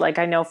reject. Like,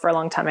 I know for a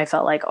long time I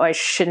felt like, oh, I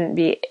shouldn't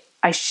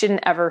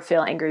ever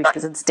feel angry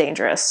because it's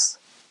dangerous,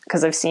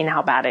 because I've seen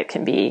how bad it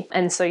can be.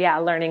 And so, yeah,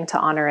 learning to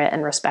honor it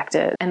and respect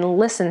it and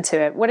listen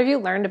to it. What have you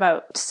learned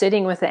about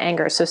sitting with the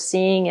anger? So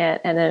seeing it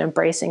and then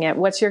embracing it.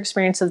 What's your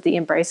experience of the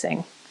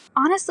embracing?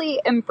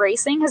 Honestly,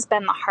 embracing has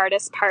been the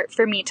hardest part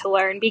for me to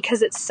learn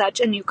because it's such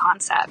a new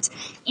concept.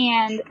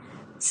 And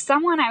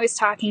someone I was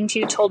talking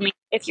to told me,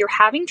 if you're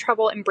having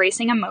trouble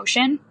embracing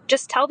emotion,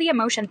 just tell the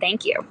emotion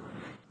thank you.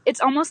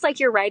 It's almost like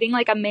you're writing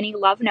like a mini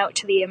love note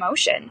to the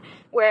emotion,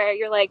 where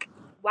you're like,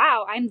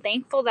 wow, I'm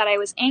thankful that I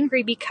was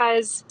angry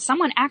because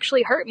someone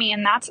actually hurt me.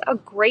 And that's a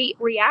great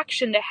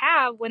reaction to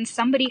have when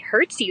somebody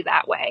hurts you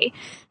that way.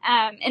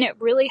 And it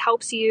really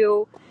helps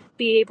you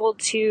be able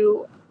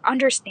to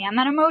understand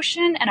that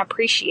emotion and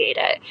appreciate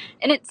it.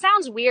 And it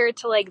sounds weird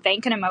to like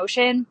thank an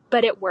emotion,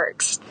 but it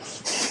works.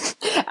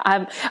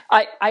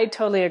 I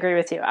totally agree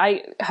with you.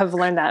 I have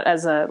learned that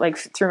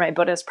through my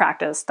Buddhist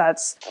practice.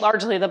 That's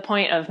largely the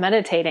point of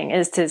meditating,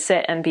 is to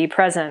sit and be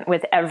present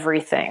with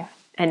everything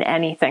and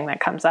anything that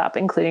comes up,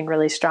 including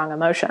really strong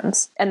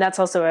emotions. And that's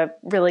also a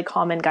really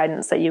common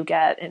guidance that you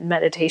get in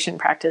meditation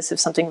practice if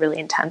something really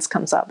intense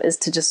comes up, is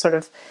to just sort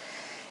of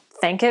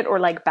thank it or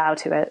like bow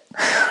to it.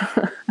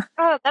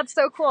 Oh, that's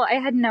so cool. I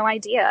had no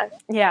idea.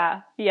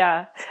 Yeah.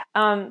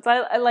 So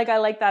I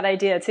like that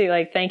idea too,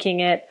 like thanking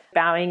it,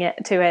 bowing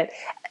it to it,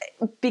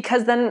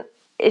 because then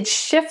it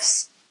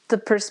shifts the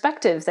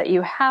perspective that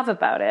you have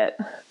about it.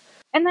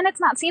 And then it's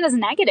not seen as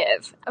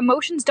negative.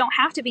 Emotions don't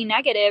have to be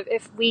negative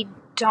if we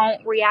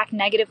don't react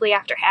negatively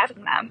after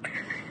having them.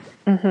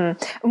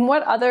 Mm-hmm. And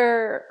what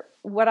other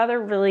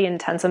really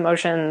intense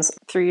emotions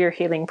through your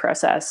healing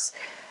process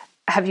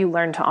have you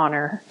learned to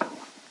honor?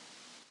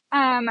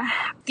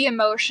 The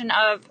emotion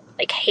of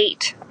like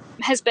hate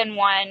has been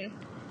one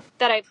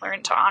that I've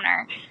learned to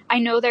honor. I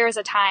know there was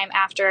a time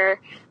after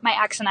my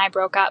ex and I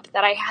broke up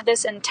that I had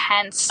this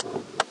intense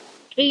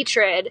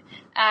hatred.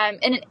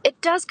 And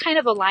it does kind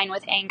of align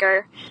with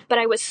anger, but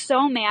I was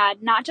so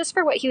mad, not just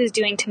for what he was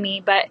doing to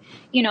me, but,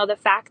 you know, the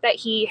fact that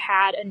he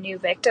had a new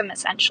victim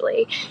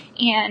essentially.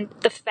 And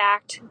the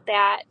fact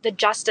that the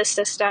justice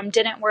system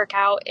didn't work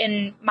out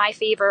in my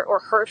favor or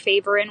her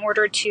favor in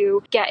order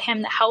to get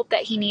him the help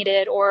that he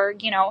needed, or,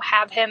 you know,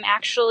 have him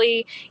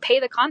actually pay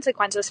the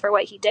consequences for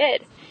what he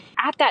did.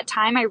 At that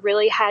time, I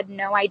really had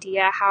no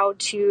idea how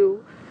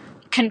to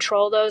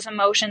control those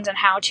emotions and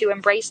how to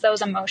embrace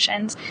those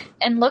emotions.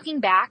 And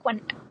looking back,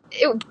 when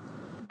it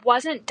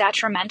wasn't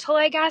detrimental,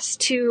 I guess,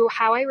 to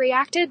how I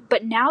reacted,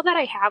 but now that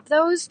I have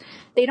those,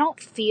 they don't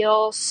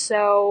feel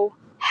so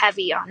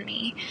heavy on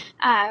me.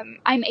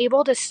 I'm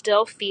able to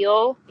still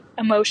feel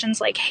emotions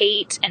like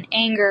hate and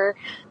anger,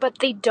 but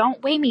they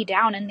don't weigh me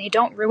down and they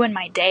don't ruin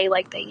my day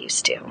like they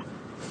used to.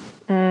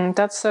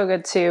 That's so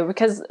good too,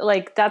 because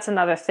like that's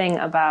another thing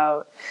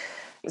about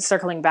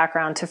circling back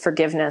around to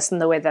forgiveness and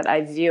the way that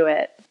I view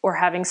it, or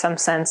having some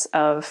sense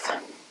of,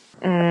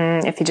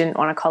 if you didn't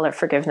want to call it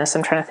forgiveness,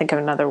 I'm trying to think of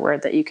another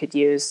word that you could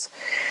use.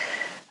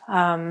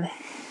 Some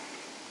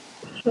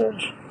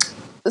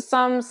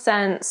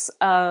sense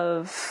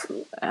of,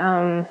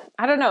 I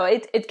don't know,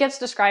 it gets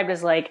described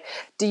as like,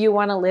 do you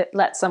want to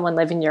let someone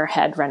live in your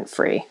head rent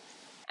free?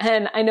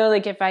 And I know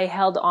like if I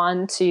held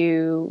on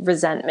to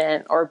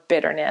resentment or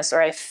bitterness, or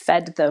I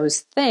fed those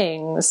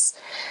things,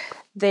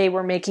 they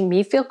were making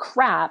me feel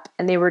crap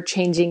and they were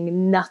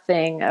changing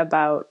nothing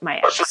about my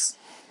ex,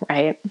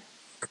 right?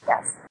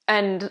 Yes.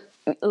 And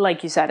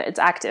like you said, it's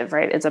active,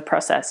 right? It's a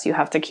process. You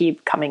have to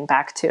keep coming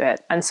back to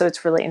it. And so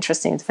it's really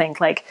interesting to think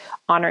like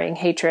honoring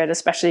hatred,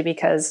 especially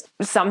because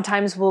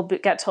sometimes we'll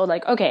get told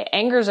like, okay,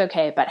 anger's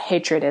okay, but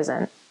hatred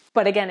isn't.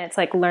 But again, it's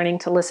like learning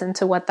to listen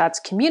to what that's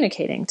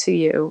communicating to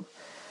you.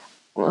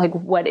 Like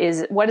what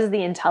is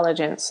the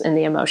intelligence in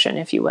the emotion,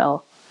 if you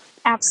will?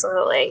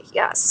 Absolutely.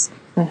 Yes.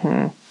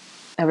 Mm-hmm.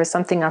 There was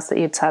something else that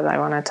you'd said I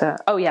wanted to...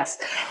 Oh, yes.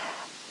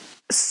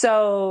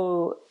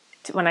 So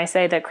when I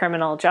say the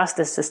criminal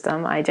justice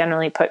system, I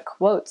generally put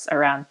quotes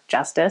around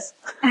justice.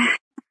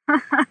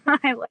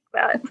 I like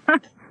that.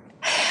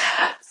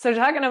 So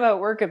talking about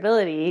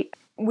workability,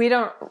 we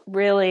don't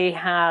really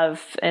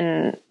have,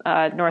 in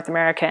North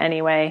America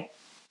anyway,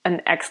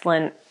 an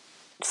excellent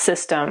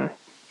system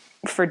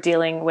for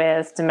dealing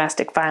with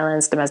domestic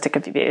violence, domestic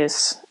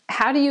abuse.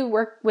 How do you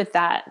work with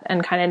that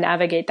and kind of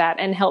navigate that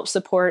and help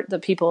support the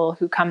people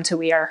who come to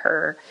We Are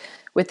Her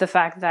with the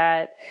fact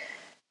that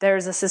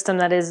there's a system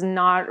that is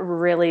not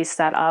really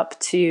set up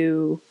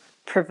to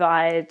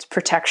provide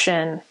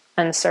protection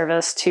and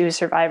service to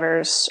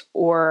survivors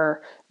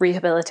or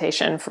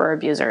rehabilitation for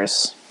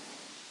abusers?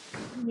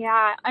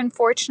 Yeah,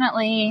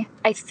 unfortunately,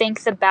 I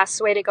think the best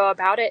way to go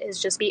about it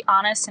is just be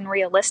honest and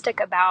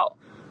realistic about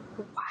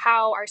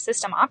how our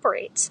system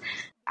operates.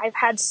 I've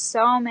had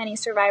so many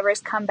survivors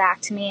come back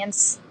to me and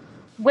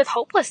with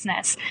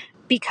hopelessness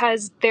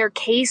because their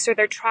case or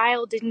their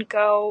trial didn't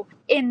go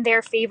in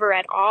their favor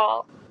at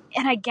all.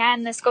 And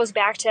again, this goes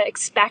back to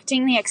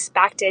expecting the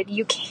expected.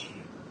 You can't,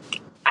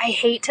 I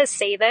hate to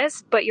say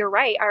this, but you're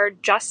right. Our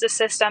justice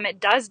system, it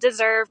does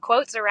deserve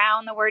quotes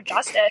around the word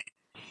justice.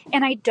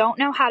 And I don't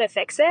know how to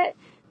fix it.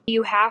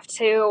 You have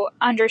to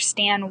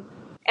understand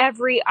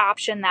every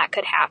option that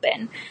could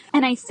happen.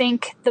 And I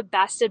think the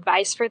best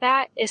advice for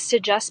that is to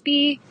just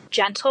be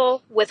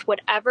gentle with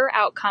whatever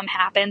outcome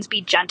happens.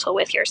 Be gentle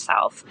with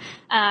yourself.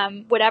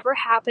 Whatever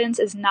happens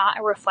is not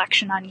a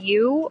reflection on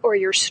you or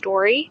your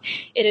story.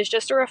 It is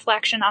just a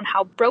reflection on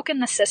how broken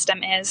the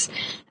system is.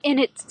 And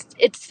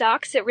it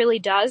sucks. It really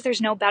does.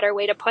 There's no better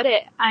way to put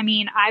it. I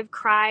mean, I've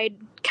cried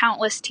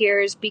countless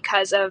tears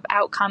because of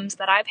outcomes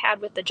that I've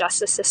had with the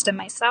justice system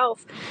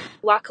myself.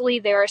 Luckily,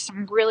 there are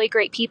some really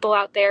great people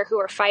out there who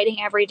are fighting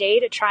every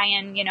day to try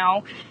and,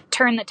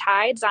 turn the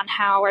tides on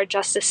how our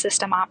justice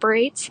system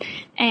operates.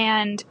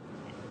 And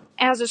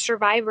as a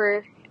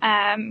survivor,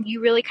 you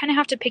really kind of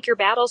have to pick your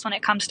battles when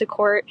it comes to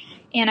court.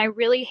 And I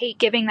really hate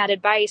giving that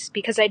advice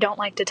because I don't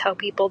like to tell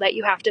people that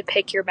you have to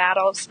pick your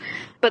battles.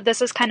 But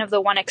this is kind of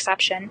the one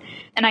exception.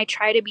 And I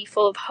try to be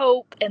full of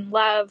hope and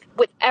love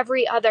with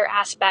every other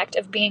aspect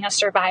of being a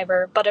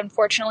survivor. But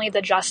unfortunately,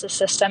 the justice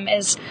system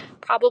is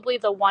probably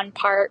the one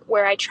part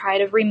where I try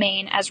to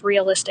remain as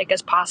realistic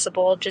as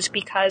possible just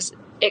because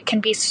it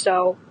can be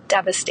so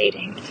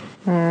devastating.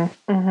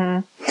 Mm-hmm.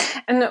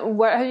 And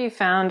what have you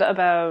found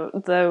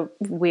about the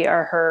We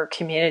Are Her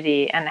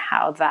community and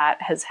how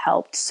that has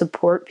helped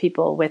support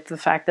people with the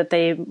fact that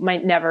they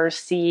might never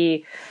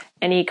see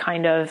any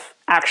kind of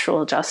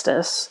actual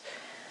justice?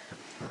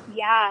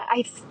 Yeah,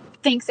 I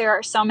think there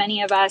are so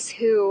many of us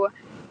who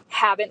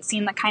haven't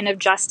seen the kind of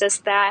justice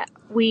that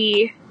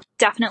we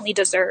definitely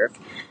deserve.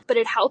 But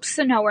it helps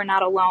to know we're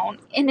not alone.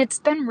 And it's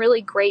been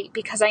really great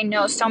because I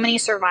know so many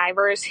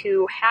survivors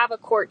who have a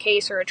court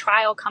case or a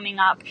trial coming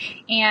up,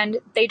 and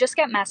they just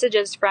get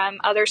messages from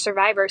other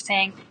survivors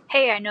saying,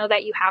 hey, I know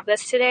that you have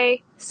this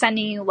today,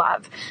 sending you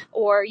love,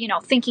 or,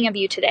 thinking of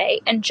you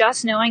today. And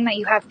just knowing that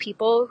you have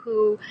people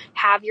who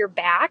have your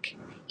back,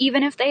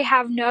 even if they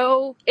have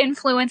no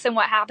influence in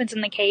what happens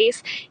in the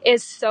case,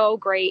 is so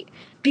great,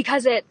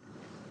 because it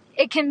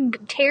can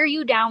tear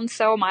you down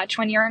so much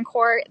when you're in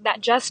court,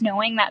 that just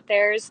knowing that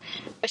there's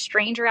a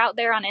stranger out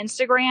there on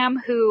Instagram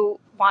who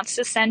wants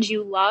to send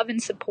you love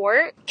and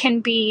support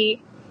can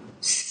be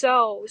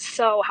so,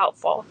 so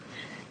helpful.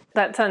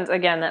 That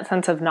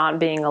sense of not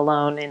being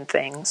alone in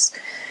things.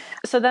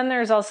 So then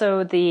there's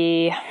also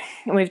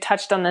we've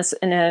touched on this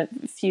in a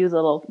few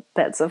little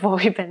bits of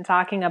what we've been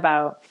talking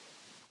about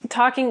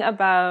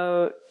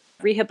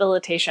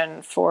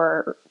rehabilitation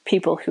for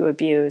people who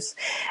abuse.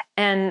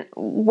 And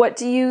what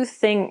do you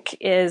think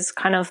is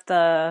kind of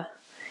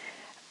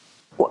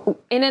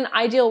in an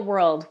ideal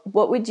world,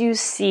 what would you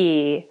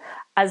see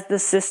as the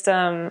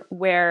system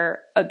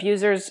where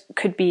abusers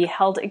could be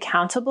held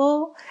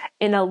accountable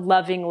in a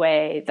loving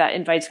way that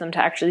invites them to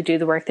actually do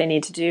the work they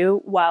need to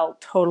do while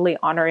totally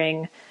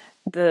honoring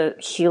the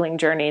healing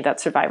journey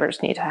that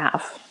survivors need to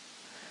have?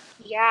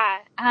 Yeah.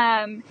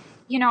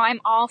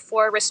 I'm all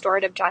for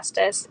restorative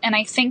justice. And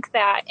I think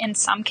that in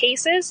some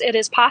cases it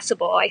is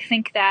possible. I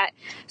think that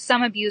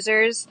some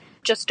abusers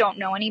just don't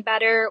know any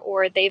better,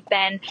 or they've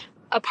been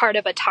a part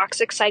of a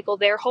toxic cycle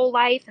their whole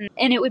life.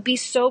 And it would be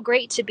so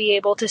great to be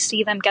able to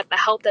see them get the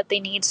help that they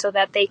need so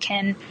that they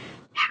can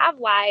have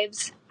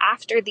lives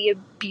after the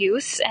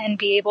abuse and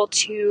be able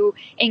to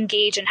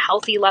engage in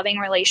healthy, loving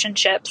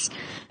relationships.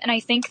 And I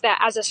think that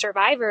as a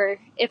survivor,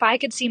 if I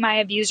could see my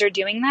abuser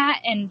doing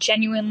that and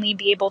genuinely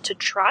be able to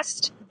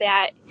trust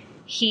that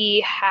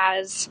he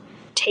has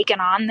taken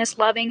on this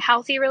loving,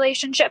 healthy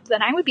relationship,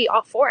 then I would be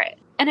all for it.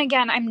 And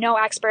again, I'm no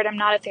expert, I'm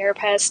not a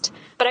therapist,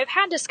 but I've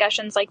had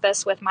discussions like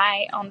this with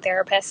my own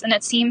therapist, and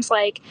it seems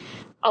like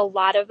a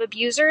lot of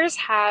abusers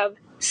have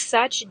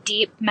such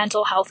deep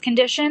mental health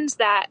conditions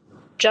that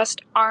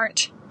just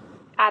aren't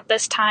at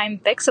this time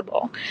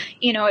fixable.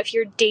 If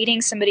you're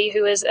dating somebody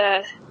who is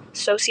a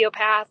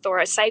sociopath or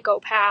a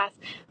psychopath,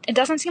 it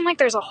doesn't seem like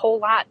there's a whole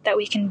lot that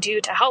we can do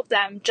to help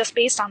them just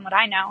based on what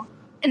I know.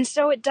 And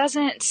so it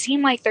doesn't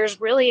seem like there's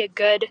really a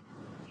good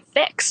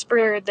fix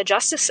for the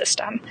justice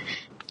system.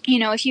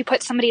 If you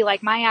put somebody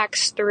like my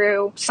ex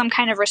through some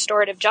kind of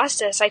restorative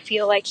justice, I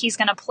feel like he's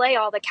going to play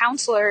all the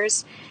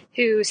counselors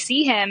who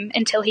see him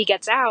until he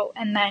gets out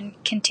and then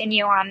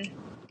continue on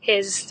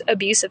his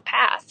abusive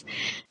path.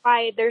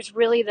 There's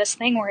really this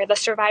thing where the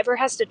survivor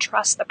has to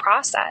trust the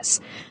process.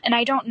 And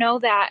I don't know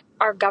that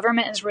our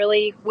government is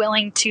really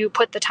willing to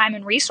put the time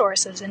and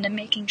resources into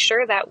making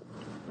sure that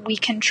we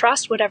can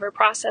trust whatever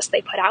process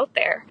they put out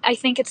there. I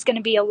think it's going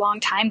to be a long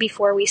time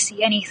before we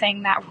see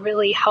anything that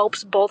really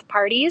helps both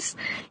parties.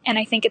 And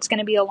I think it's going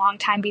to be a long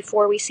time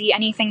before we see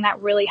anything that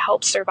really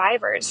helps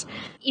survivors.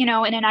 In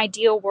an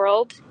ideal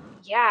world,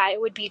 yeah, it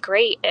would be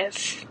great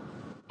if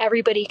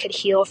everybody could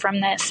heal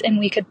from this and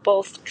we could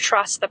both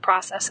trust the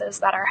processes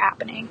that are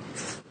happening.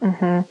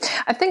 Mm-hmm.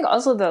 I think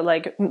also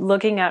that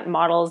looking at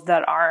models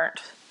that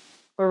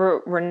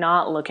we're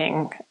not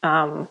looking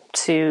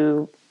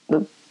to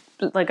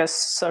like a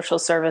social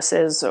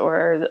services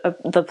or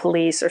the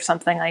police or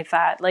something like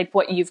that, like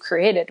what you've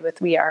created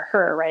with We Are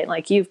Her, right?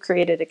 Like you've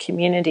created a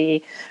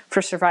community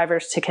for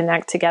survivors to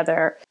connect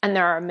together. And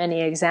there are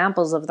many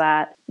examples of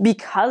that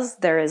because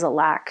there is a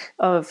lack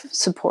of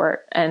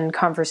support and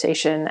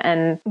conversation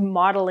and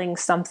modeling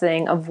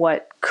something of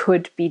what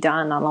could be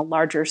done on a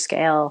larger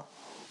scale.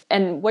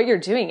 And what you're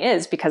doing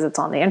is, because it's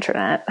on the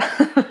internet,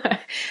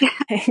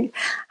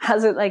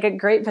 has a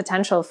great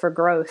potential for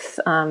growth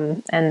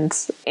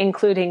and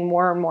including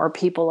more and more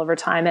people over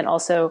time, and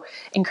also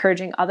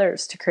encouraging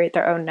others to create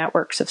their own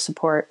networks of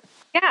support.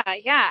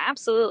 Yeah,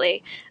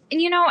 absolutely.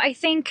 And, I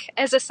think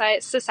as a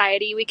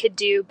society, we could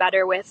do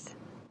better with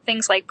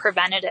things like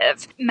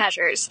preventative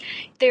measures.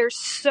 There's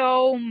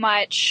so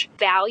much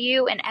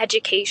value in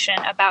education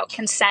about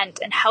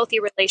consent and healthy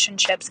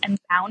relationships and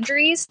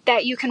boundaries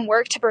that you can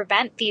work to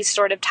prevent these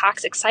sort of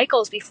toxic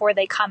cycles before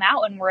they come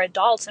out and we're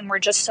adults and we're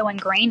just so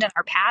ingrained in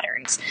our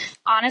patterns.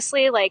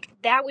 Honestly,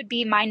 that would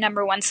be my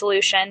number one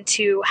solution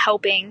to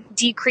helping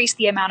decrease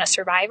the amount of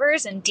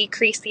survivors and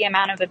decrease the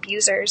amount of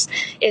abusers,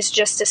 is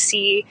just to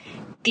see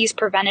these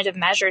preventative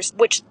measures,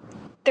 which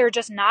they're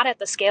just not at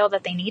the scale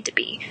that they need to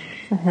be.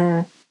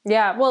 Mm-hmm.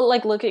 Yeah, well,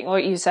 looking at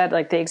what you said,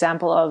 the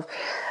example of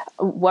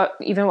what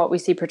we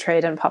see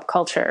portrayed in pop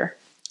culture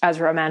as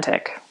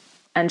romantic,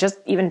 and just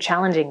even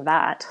challenging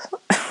that.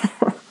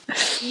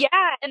 Yeah,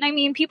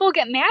 and people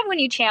get mad when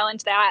you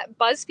challenge that.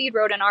 BuzzFeed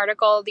wrote an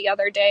article the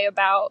other day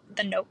about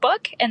The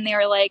Notebook, and they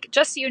were like,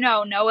 just so you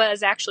know, Noah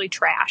is actually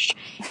trash.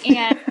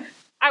 And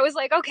I was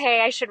like,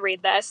 okay, I should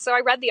read this. So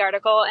I read the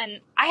article,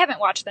 and I haven't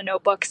watched The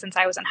Notebook since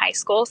I was in high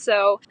school.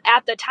 So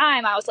at the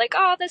time I was like,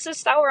 oh, this is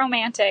so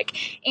romantic.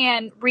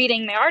 And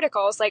reading the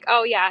article, I was like,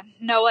 oh yeah,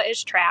 Noah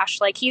is trash.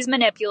 Like, he's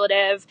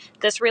manipulative.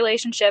 This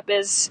relationship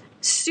is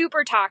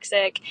super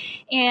toxic.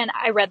 And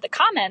I read the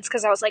comments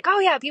because I was like, oh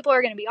yeah, people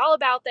are going to be all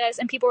about this.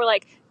 And people were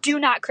like, do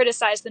not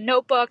criticize The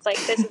Notebook. Like,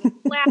 this is a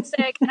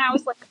classic. And I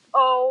was like,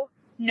 oh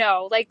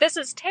no, like, this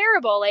is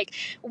terrible. Like,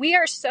 we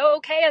are so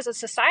okay as a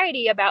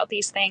society about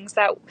these things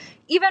that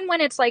even when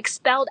it's like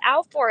spelled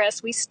out for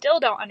us, we still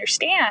don't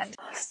understand.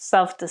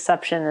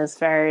 Self-deception is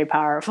very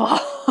powerful.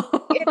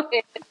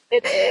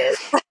 It is.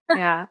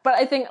 Yeah. But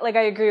I think, like,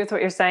 I agree with what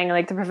you're saying,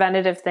 like the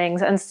preventative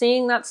things, and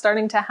seeing that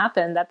starting to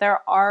happen, that there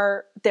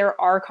are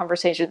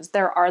conversations,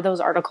 there are those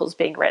articles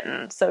being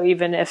written. So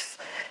even if,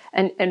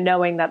 and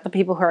knowing that the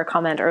people who are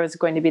comment are always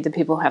going to be the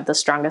people who have the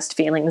strongest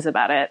feelings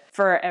about it.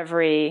 For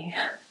every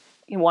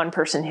one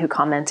person who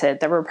commented,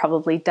 there were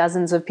probably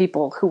dozens of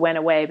people who went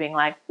away being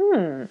like,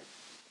 I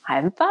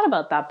haven't thought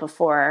about that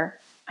before.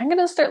 I'm going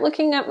to start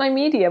looking at my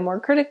media more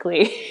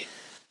critically.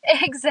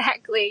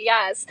 Exactly.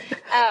 Yes.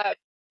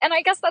 And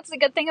I guess that's the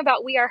good thing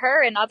about We Are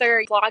Her and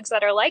other blogs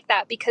that are like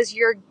that, because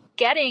you're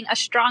getting a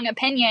strong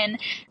opinion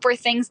for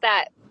things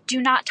that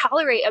do not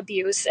tolerate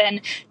abuse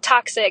and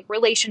toxic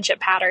relationship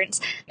patterns.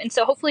 And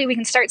so hopefully we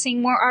can start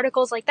seeing more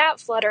articles like that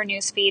flood our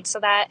newsfeed, so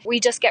that we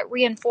just get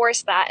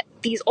reinforced that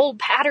these old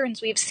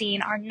patterns we've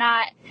seen are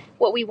not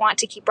what we want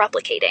to keep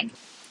replicating.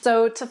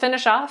 So to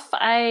finish off,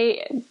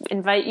 I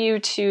invite you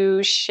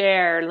to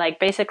share, like,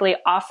 basically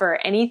offer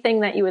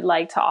anything that you would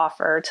like to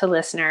offer to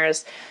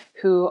listeners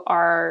who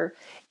are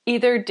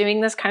either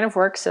doing this kind of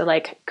work, so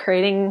like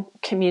creating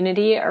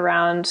community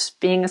around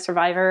being a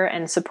survivor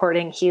and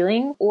supporting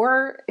healing,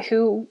 or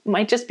who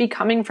might just be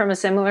coming from a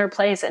similar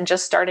place and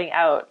just starting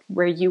out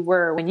where you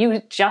were when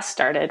you just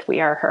started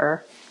We Are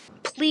Her.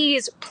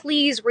 Please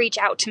reach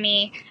out to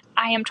me.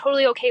 I am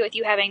totally okay with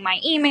you having my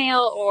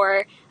email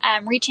or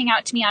reaching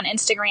out to me on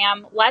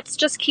Instagram. Let's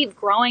just keep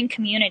growing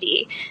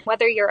community.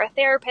 Whether you're a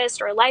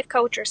therapist or a life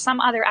coach or some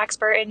other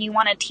expert and you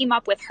want to team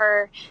up with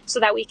her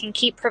so that we can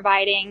keep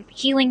providing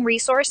healing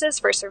resources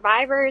for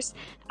survivors,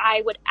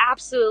 I would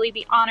absolutely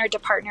be honored to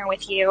partner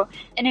with you.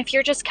 And if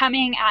you're just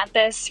coming at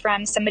this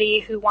from somebody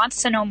who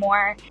wants to know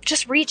more,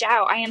 just reach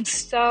out. I am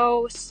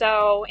so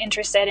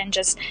interested in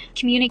just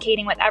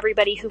communicating with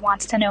everybody who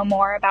wants to know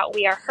more about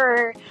We Are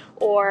Her,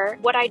 or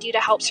what I do to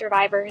help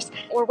survivors,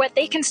 or what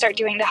they can start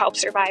doing to help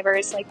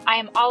survivors. Like, I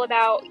am all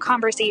about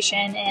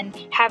conversation and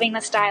having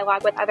this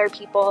dialogue with other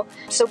people.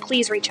 So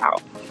please reach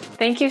out.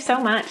 Thank you so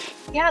much.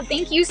 Yeah,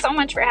 thank you so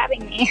much for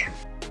having me.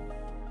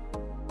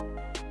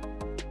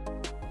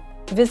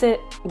 Visit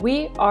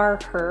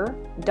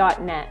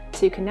weareher.net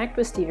to connect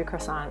with Stevie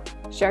Croissant,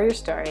 share your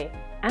story,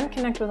 and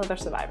connect with other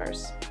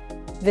survivors.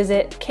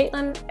 Visit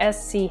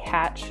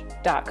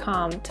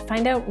CaitlinSCHatch.com to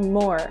find out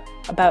more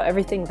about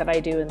everything that I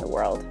do in the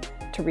world,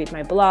 to read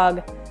my blog,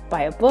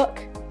 buy a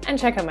book, and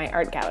check out my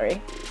art gallery.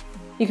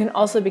 You can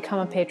also become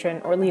a patron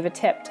or leave a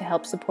tip to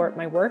help support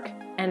my work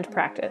and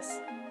practice.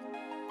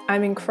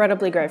 I'm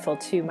incredibly grateful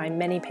to my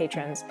many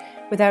patrons,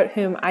 without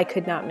whom I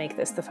could not make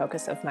this the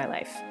focus of my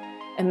life.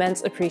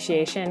 Immense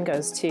appreciation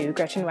goes to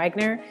Gretchen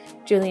Wagner,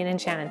 Julian and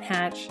Shannon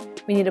Hatch,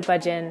 Winita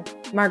Budgeon,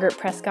 Margaret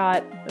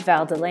Prescott,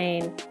 Val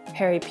Delane,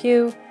 Harry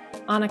Pugh,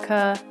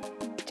 Annika,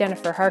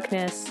 Jennifer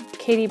Harkness,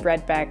 Katie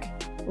Bredbeck,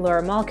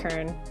 Laura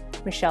Malkern,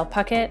 Michelle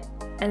Puckett,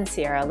 and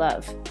Sierra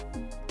Love.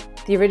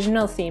 The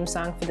original theme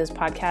song for this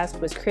podcast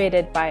was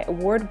created by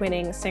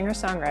award-winning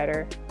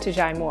singer-songwriter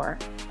Tajai Moore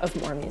of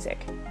More Music.